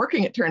just not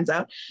working, it turns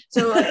out.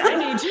 So like,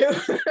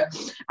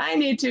 I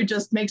need to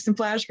just make some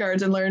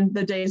flashcards and learn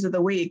the days of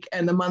the week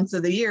and the months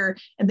of the year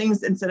and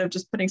things instead of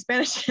just putting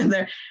Spanish in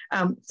there.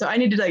 So I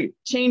need to like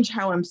change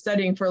how I'm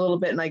studying for a little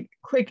bit and like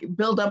quick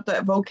build up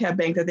that vocab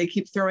bank that they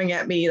keep throwing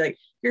at me. Like,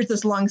 here's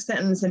this long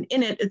sentence, and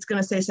in it, it's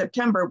going to say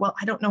September. Well,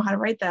 I don't know how to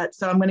write that,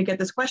 so I'm going to get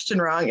this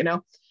question wrong,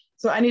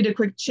 So I need to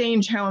quick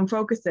change how I'm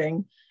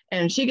focusing.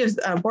 And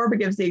Barbara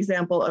gives the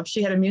example of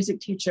she had a music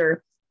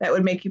teacher that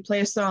would make you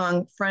play a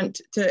song front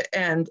to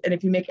end. And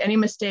if you make any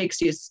mistakes,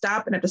 you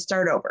stop and have to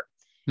start over.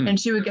 And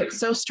she would get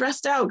so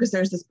stressed out because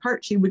there's this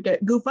part she would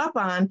get goof up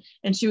on,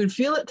 and she would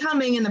feel it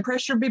coming and the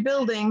pressure would be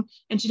building,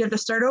 and she'd have to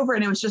start over.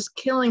 And it was just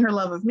killing her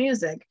love of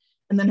music.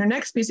 And then her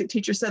next music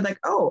teacher said like,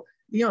 oh,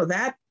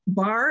 that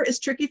bar is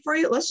tricky for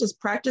you. Let's just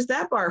practice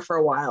that bar for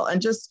a while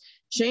and just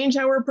change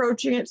how we're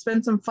approaching it.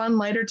 Spend some fun,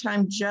 lighter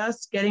time,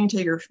 just getting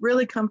till you're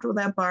really comfortable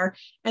with that bar,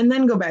 and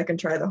then go back and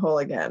try the whole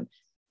again.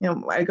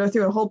 I go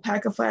through a whole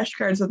pack of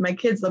flashcards with my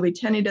kids. There'll be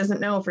 10 he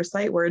doesn't know for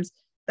sight words.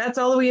 That's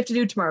all that we have to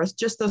do tomorrow is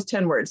just those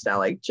 10 words now.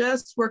 Like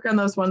just work on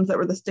those ones that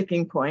were the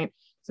sticking point.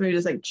 So we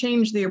just like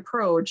change the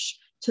approach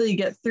till you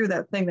get through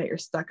that thing that you're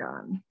stuck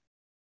on.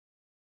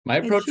 My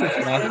approach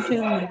with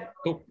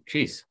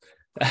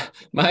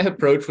my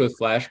approach with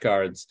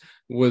flashcards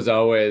was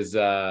always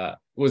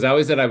was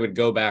always that I would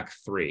go back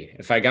 3.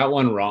 If I got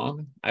one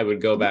wrong, I would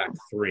go back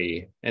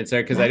 3. And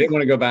so, because I didn't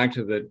want to go back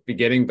to the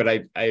beginning, but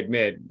I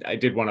admit I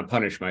did want to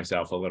punish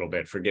myself a little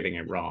bit for getting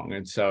it wrong.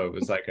 And so it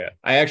was like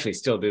I actually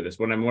still do this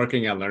when I'm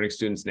working on learning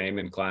students' name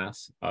in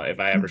class. If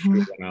I ever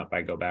screw one up,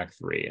 I go back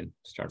 3 and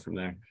start from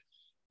there.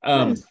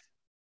 Nice.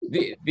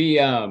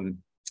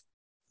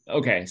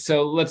 Okay,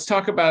 so let's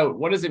talk about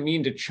what does it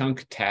mean to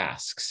chunk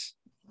tasks?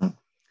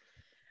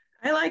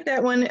 I like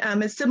that one.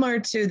 It's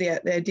similar to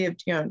the idea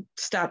of,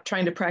 stop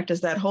trying to practice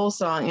that whole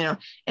song,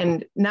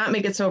 and not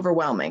make it so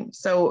overwhelming.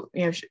 So,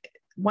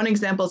 one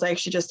example is I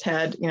actually just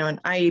had, an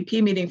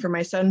IEP meeting for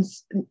my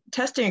son's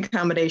testing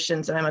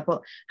accommodations. And I'm like,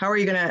 well, how are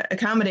you going to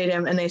accommodate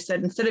him? And they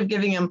said, instead of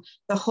giving him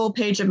the whole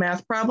page of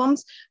math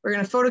problems, we're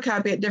going to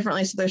photocopy it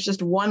differently. So there's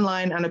just one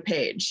line on a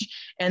page,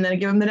 and then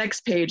give him the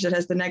next page that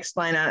has the next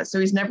line on it. So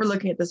he's never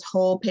looking at this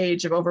whole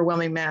page of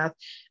overwhelming math.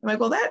 I'm like,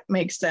 well, that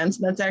makes sense.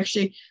 And that's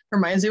actually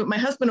reminds me of what my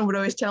husband would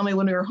always tell me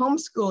when we were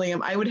homeschooling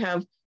him. I would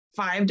have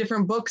 5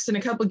 different books and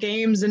a couple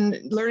games and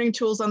learning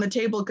tools on the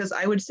table, because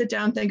I would sit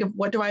down and think of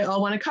what do I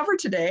all want to cover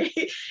today,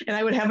 and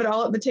I would have it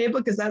all at the table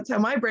because that's how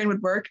my brain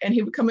would work. And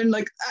he would come in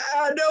like,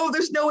 no,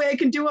 there's no way I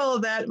can do all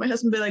of that. My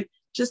husband would be like,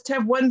 just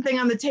have one thing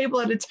on the table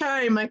at a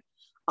time. Like,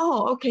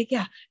 oh, okay,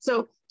 yeah.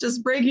 So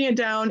just breaking it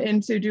down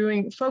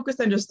into focus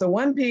on just the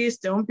one piece.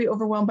 Don't be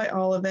overwhelmed by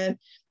all of it.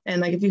 And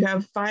like, if you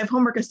have 5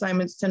 homework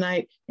assignments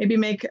tonight, maybe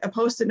make a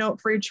Post-it note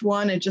for each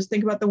one and just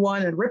think about the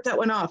one and rip that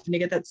one off. And you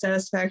get that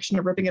satisfaction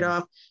of ripping it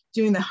off,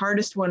 doing the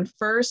hardest one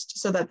first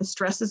so that the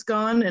stress is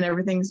gone and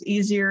everything's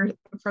easier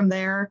from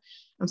there.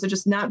 So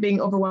just not being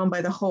overwhelmed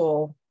by the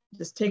whole,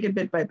 just take it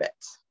bit by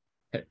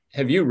bit.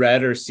 Have you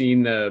read or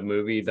seen the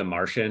movie The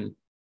Martian?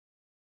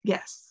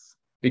 Yes.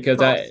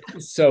 Because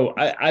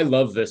I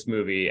love this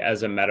movie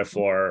as a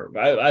metaphor.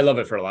 I love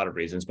it for a lot of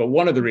reasons, but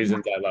one of the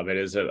reasons I love it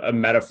is a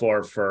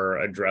metaphor for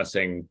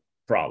addressing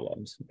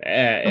problems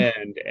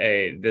and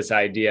this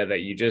idea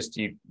that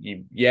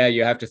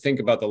you have to think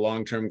about the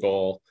long-term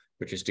goal,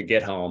 which is to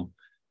get home,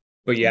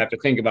 but you have to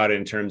think about it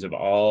in terms of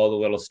all the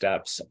little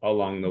steps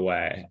along the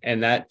way.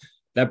 And that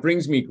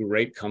brings me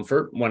great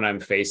comfort when I'm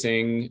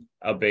facing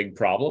a big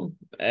problem,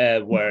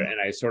 and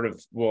I sort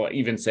of will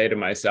even say to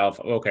myself,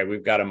 okay,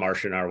 we've got to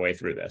Martian our way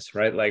through this,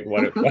 right? Like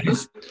what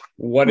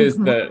is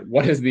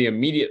the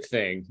immediate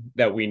thing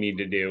that we need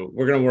to do?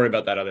 We're going to worry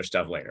about that other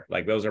stuff later.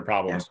 Like, those are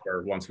problems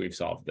for once we've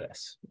solved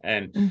this.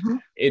 And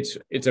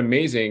it's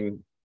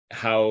amazing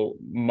how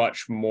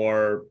much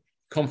more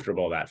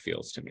comfortable that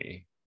feels to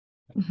me.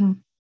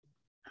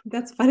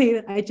 That's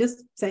funny. I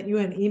just sent you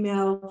an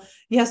email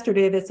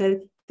yesterday that said,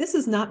 this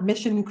is not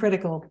mission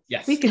critical.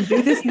 Yes. We can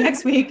do this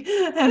next week.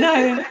 And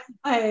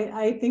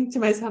I think to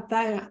myself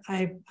that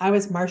I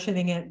was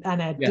Martianing it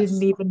and I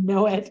didn't even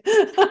know it.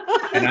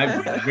 And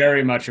I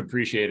very much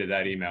appreciated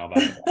that email, by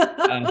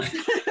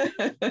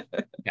the way.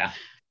 Yeah.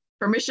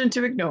 Permission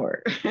to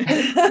ignore.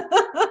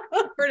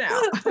 For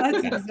now.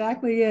 That's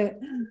exactly it.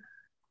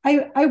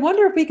 I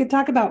wonder if we could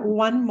talk about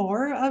one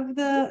more of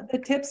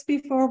the tips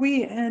before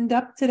we end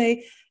up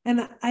today.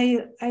 And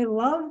I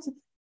loved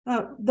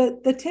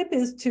the tip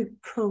is to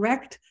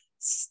correct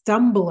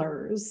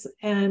stumblers.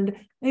 And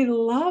I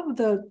love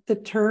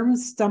the term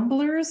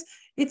stumblers.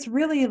 It's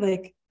really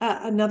like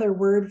another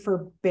word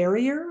for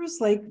barriers,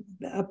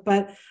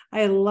 but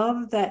I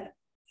love that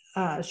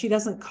she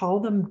doesn't call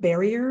them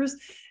barriers,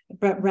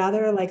 but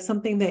rather like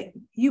something that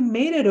you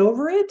made it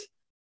over it.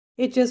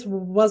 It just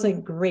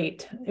wasn't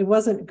great. It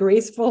wasn't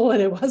graceful,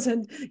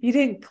 and you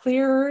didn't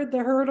clear the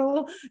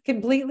hurdle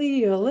completely.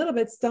 You a little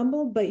bit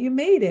stumbled, but you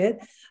made it.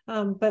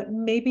 But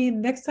maybe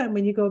next time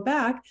when you go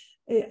back,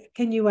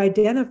 can you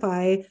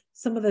identify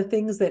some of the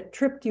things that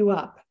tripped you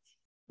up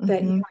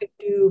that you could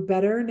do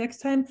better next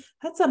time?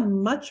 That's a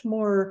much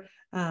more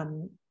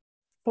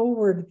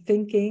forward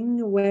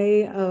thinking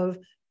way of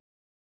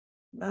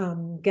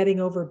getting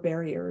over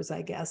barriers,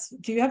 I guess.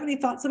 Do you have any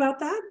thoughts about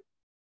that?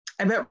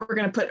 I bet we're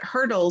going to put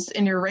hurdles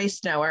in your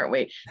race now, aren't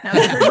we? Now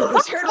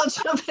hurdle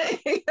jumping.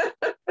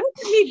 There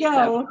you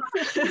go.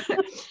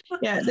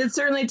 Yeah, it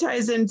certainly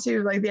ties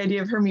into like the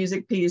idea of her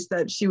music piece,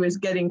 that she was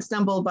getting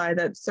stumbled by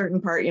that certain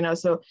part,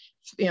 so,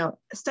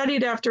 study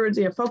it afterwards,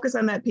 focus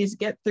on that piece,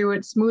 get through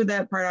it, smooth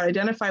that part out,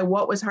 identify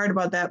what was hard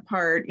about that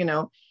part,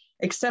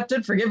 accept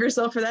it, forgive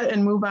yourself for that,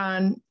 and move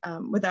on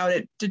without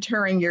it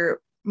deterring your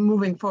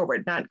moving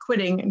forward, not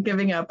quitting and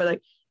giving up, but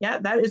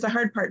that is a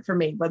hard part for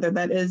me, whether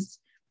that is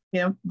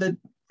the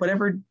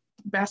whatever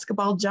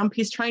basketball jump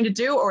he's trying to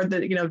do, or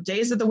the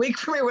days of the week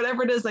for me,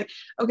 whatever it is,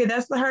 okay,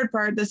 that's the hard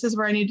part. This is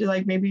where I need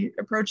to maybe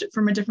approach it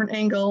from a different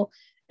angle,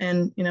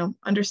 and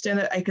understand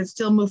that I can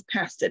still move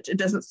past it. It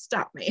doesn't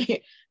stop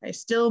me. I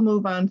still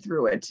move on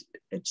through it.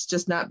 It's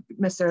just not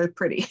necessarily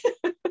pretty.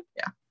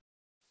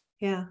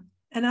 Yeah.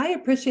 And I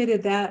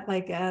appreciated that,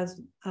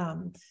 as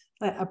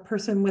a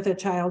person with a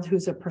child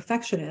who's a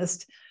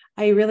perfectionist,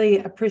 I really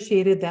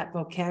appreciated that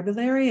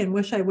vocabulary and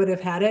wish I would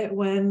have had it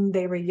when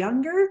they were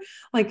younger,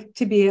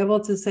 to be able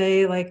to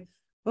say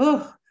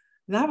oh,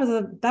 that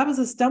was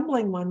a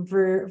stumbling one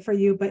for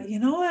you, but you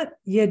know what?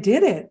 You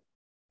did it.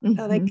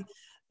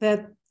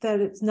 That that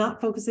it's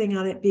not focusing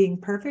on it being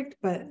perfect,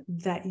 but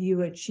that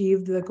you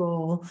achieved the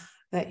goal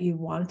that you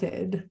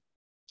wanted.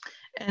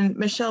 And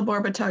Michelle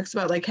Borba talks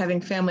about like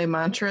having family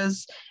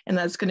mantras, and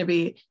that's going to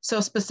be so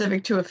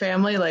specific to a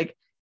family. Like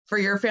for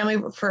your family,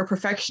 for a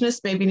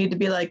perfectionist, maybe need to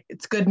be like,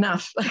 it's good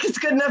enough. Like it's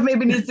good enough,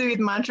 maybe needs to be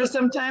the mantra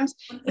sometimes.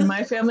 In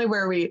my family,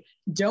 where we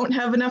don't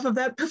have enough of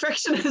that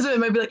perfectionism, it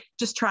might be like,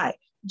 just try.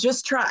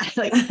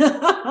 Like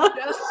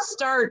just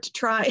start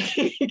trying,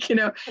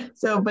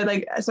 so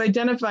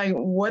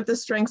identifying what the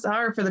strengths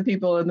are for the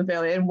people in the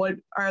family and what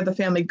are the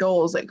family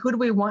goals. Like, who do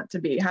we want to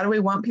be? How do we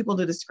want people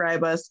to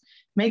describe us?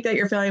 Make that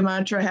your family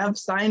mantra, have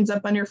signs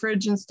up on your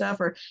fridge and stuff,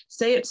 or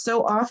say it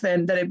so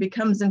often that it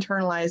becomes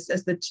internalized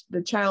as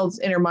the child's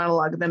inner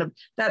monologue. And then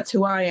that's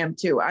who I am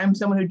too. I'm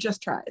someone who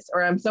just tries,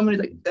 or I'm someone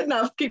who's like, good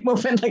enough, keep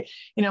moving.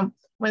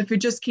 If we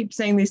just keep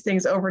saying these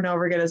things over and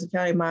over again as a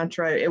family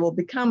mantra, it will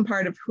become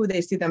part of who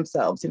they see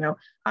themselves.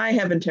 I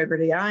have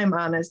integrity, I'm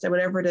honest,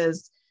 whatever it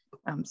is.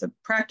 So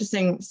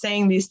practicing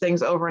saying these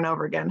things over and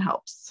over again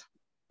helps.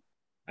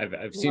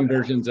 I've seen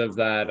versions of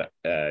that.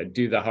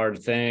 Do the hard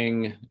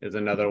thing is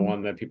another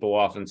one that people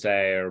often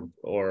say,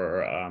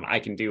 or I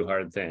can do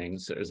hard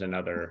things is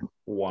another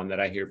one that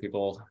I hear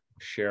people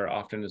share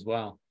often as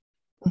well.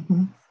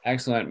 Mm-hmm.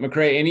 Excellent.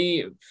 McRae,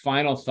 any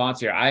final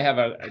thoughts here? I have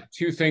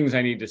two things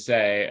I need to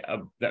say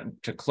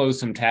to close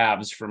some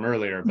tabs from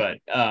earlier,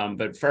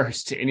 but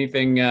first,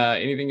 anything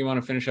you want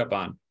to finish up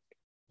on?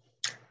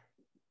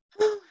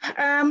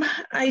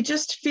 I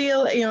just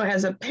feel,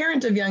 as a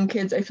parent of young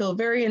kids, I feel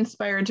very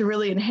inspired to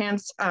really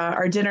enhance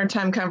our dinner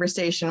time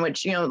conversation,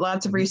 which,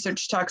 lots of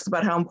research talks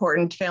about how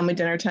important family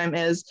dinner time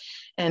is.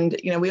 And,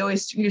 we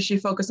always usually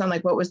focus on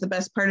like, what was the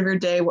best part of your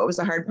day? What was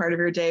the hard part of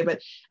your day?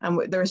 But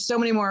there are so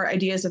many more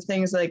ideas of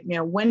things like,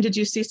 when did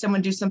you see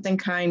someone do something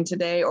kind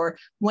today? Or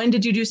when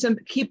did you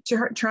keep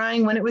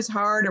trying when it was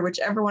hard, or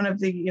whichever one of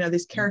the,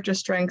 these character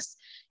strengths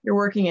you're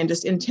working in.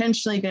 Just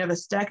intentionally, you can have a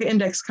stack of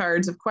index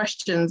cards of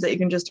questions that you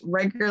can just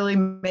regularly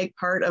make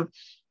part of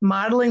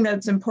modeling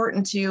that's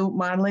important to you,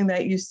 modeling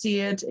that you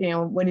see it,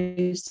 when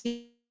you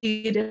see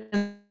it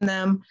in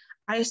them.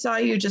 I saw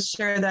you just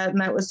share that, and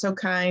that was so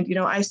kind.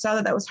 I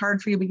saw that was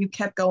hard for you, but you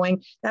kept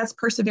going. That's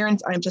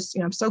perseverance. I'm just,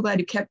 I'm so glad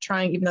you kept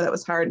trying, even though that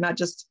was hard. Not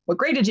just, what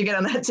grade did you get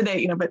on that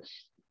today, but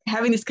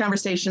having these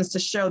conversations to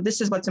show this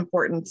is what's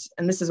important,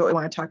 and this is what we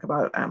want to talk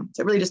about.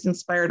 So it really just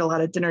inspired a lot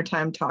of dinner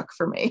time talk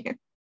for me.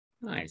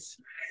 Nice.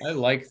 I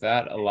like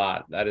that a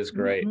lot. That is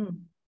great. Mm-hmm.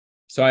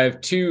 So I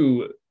have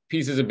two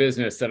pieces of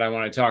business that I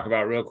want to talk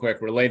about real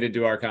quick related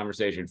to our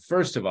conversation.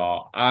 First of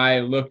all, I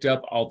looked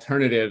up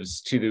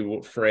alternatives to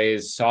the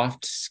phrase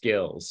soft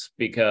skills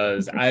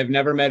because I've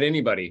never met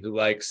anybody who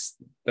likes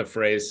the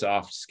phrase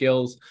soft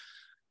skills.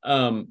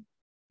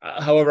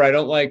 However, I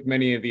don't like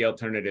many of the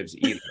alternatives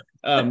either.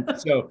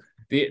 So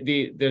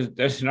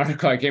there's an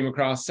article I came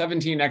across,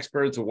 17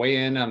 experts weigh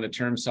in on the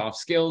term soft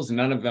skills.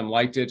 None of them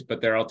liked it, but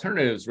their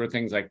alternatives were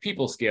things like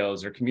people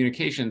skills or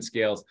communication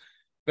skills.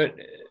 But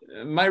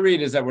my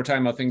read is that we're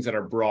talking about things that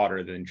are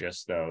broader than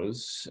just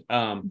those.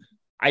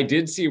 I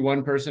did see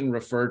one person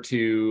refer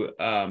to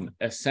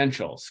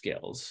essential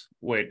skills,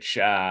 which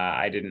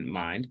I didn't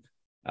mind.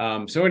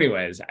 So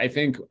anyways, I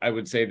think I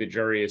would say the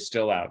jury is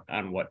still out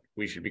on what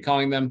we should be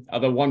calling them.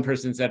 Although one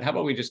person said, how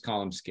about we just call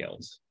them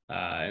skills?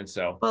 And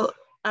so... Well,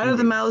 out of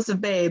the mouths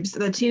of babes,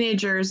 the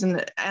teenagers and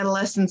the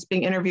adolescents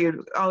being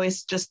interviewed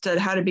always just said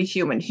how to be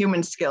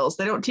human skills.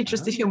 They don't teach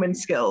us the human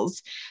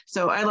skills.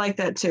 So I like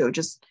that too.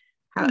 Just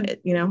how,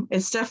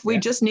 it's stuff we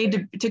just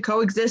need to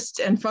coexist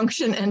and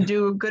function and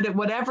do good at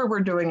whatever we're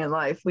doing in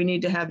life. We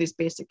need to have these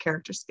basic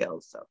character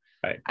skills. So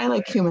right. I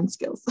like human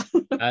skills.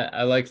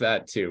 I like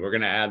that too. We're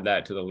going to add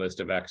that to the list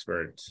of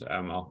experts.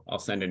 I'll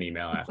send an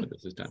email after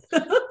this is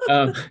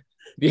done.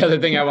 The other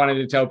thing I wanted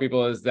to tell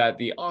people is that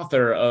the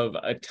author of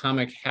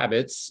Atomic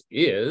Habits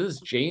is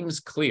James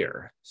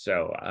Clear.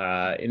 So,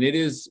 and it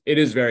is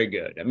very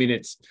good. I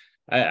mean,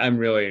 I'm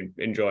really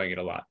enjoying it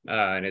a lot.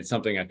 And it's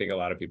something I think a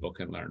lot of people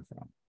can learn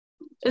from.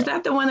 So. Is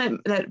that the one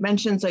that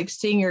mentions like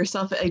seeing your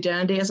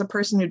self-identity as a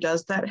person who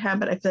does that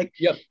habit? I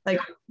feel like,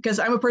 because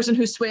I'm a person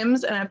who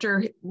swims, and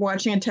after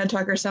watching a TED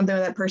Talk or something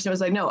with that person, it was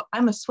like, no,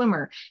 I'm a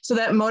swimmer. So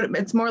that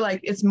it's more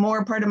like, it's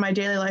more part of my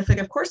daily life. Like,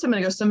 of course I'm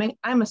going to go swimming.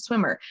 I'm a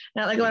swimmer.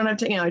 Not like when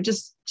I'm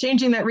just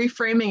changing that,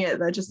 reframing it.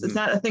 That just, it's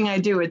not a thing I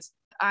do. It's,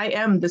 I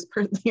am this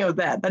person,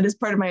 that is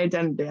part of my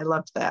identity. I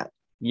loved that.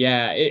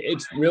 Yeah,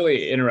 it's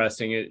really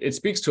interesting. It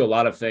speaks to a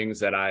lot of things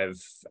that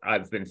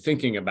I've been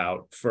thinking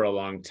about for a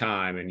long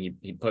time, and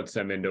he puts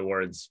them into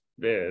words.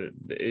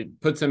 It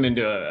puts them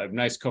into a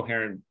nice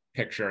coherent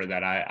picture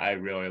that I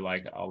really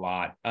like a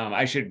lot.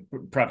 I should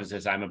preface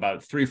this: I'm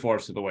about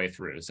 3/4 of the way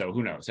through, so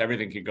who knows?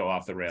 Everything could go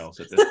off the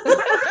rails at this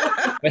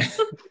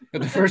point.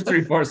 But the first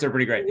 3/4 are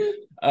pretty great.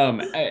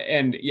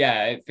 And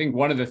yeah, I think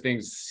one of the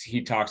things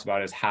he talks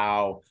about is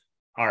how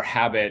our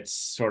habits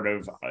sort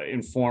of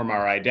inform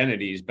our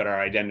identities, but our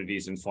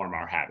identities inform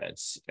our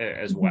habits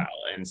as well.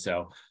 And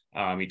so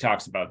he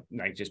talks about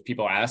like just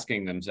people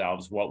asking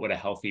themselves, what would a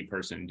healthy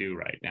person do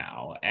right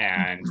now?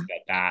 And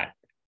that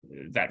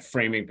that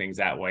framing things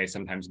that way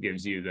sometimes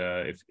gives you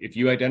if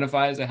you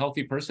identify as a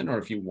healthy person, or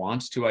if you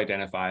want to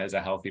identify as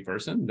a healthy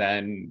person,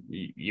 then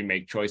you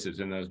make choices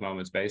in those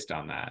moments based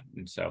on that.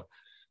 And so,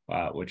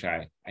 which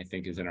I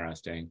think is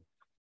interesting.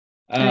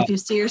 And if you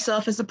see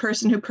yourself as a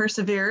person who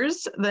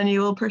perseveres, then you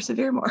will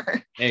persevere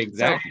more.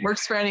 Exactly. So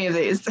works for any of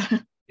these.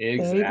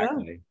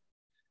 Exactly.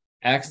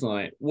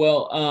 Excellent.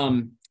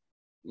 Well,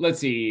 let's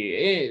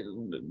see.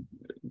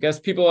 Guess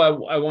people,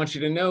 I want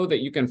you to know that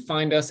you can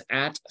find us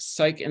at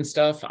Psych and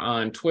Stuff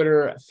on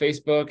Twitter,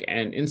 Facebook,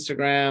 and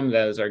Instagram.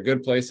 Those are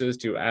good places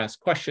to ask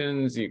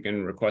questions. You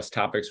can request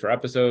topics for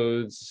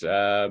episodes,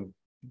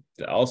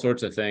 all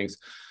sorts of things.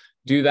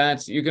 Do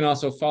that. You can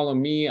also follow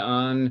me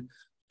on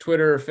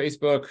Twitter,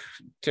 Facebook,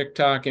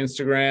 TikTok,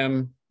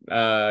 Instagram,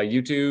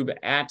 YouTube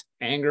at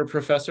Anger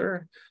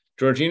Professor.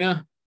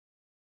 Georgina?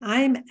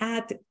 I'm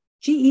at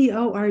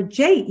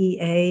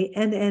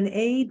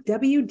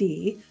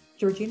GeorgiaNNAWD,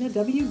 Georgina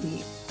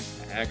WD.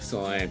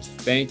 Excellent.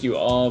 Thank you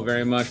all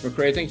very much.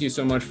 McCrae, thank you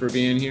so much for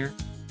being here.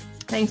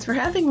 Thanks for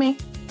having me.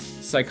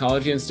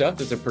 Psychology and Stuff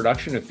is a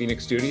production of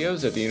Phoenix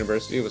Studios at the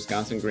University of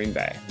Wisconsin-Green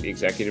Bay. The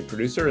executive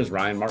producer is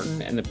Ryan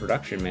Martin, and the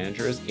production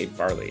manager is Kate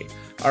Farley.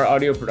 Our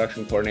audio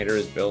production coordinator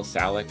is Bill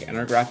Salick, and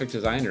our graphic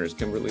designer is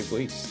Kimberly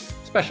Gleese.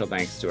 Special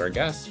thanks to our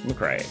guest,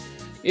 McCrae.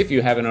 If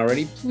you haven't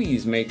already,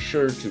 please make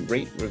sure to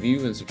rate,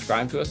 review, and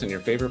subscribe to us on your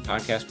favorite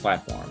podcast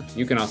platform.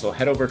 You can also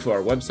head over to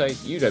our website,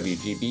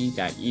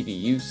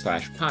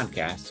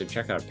 uwgb.edu/podcast, to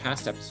check out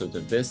past episodes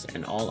of this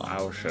and all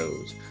our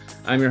shows.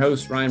 I'm your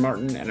host, Ryan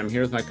Martin, and I'm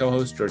here with my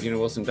co-host, Georgina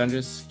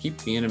Wilson-Dunges.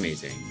 Keep being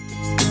amazing.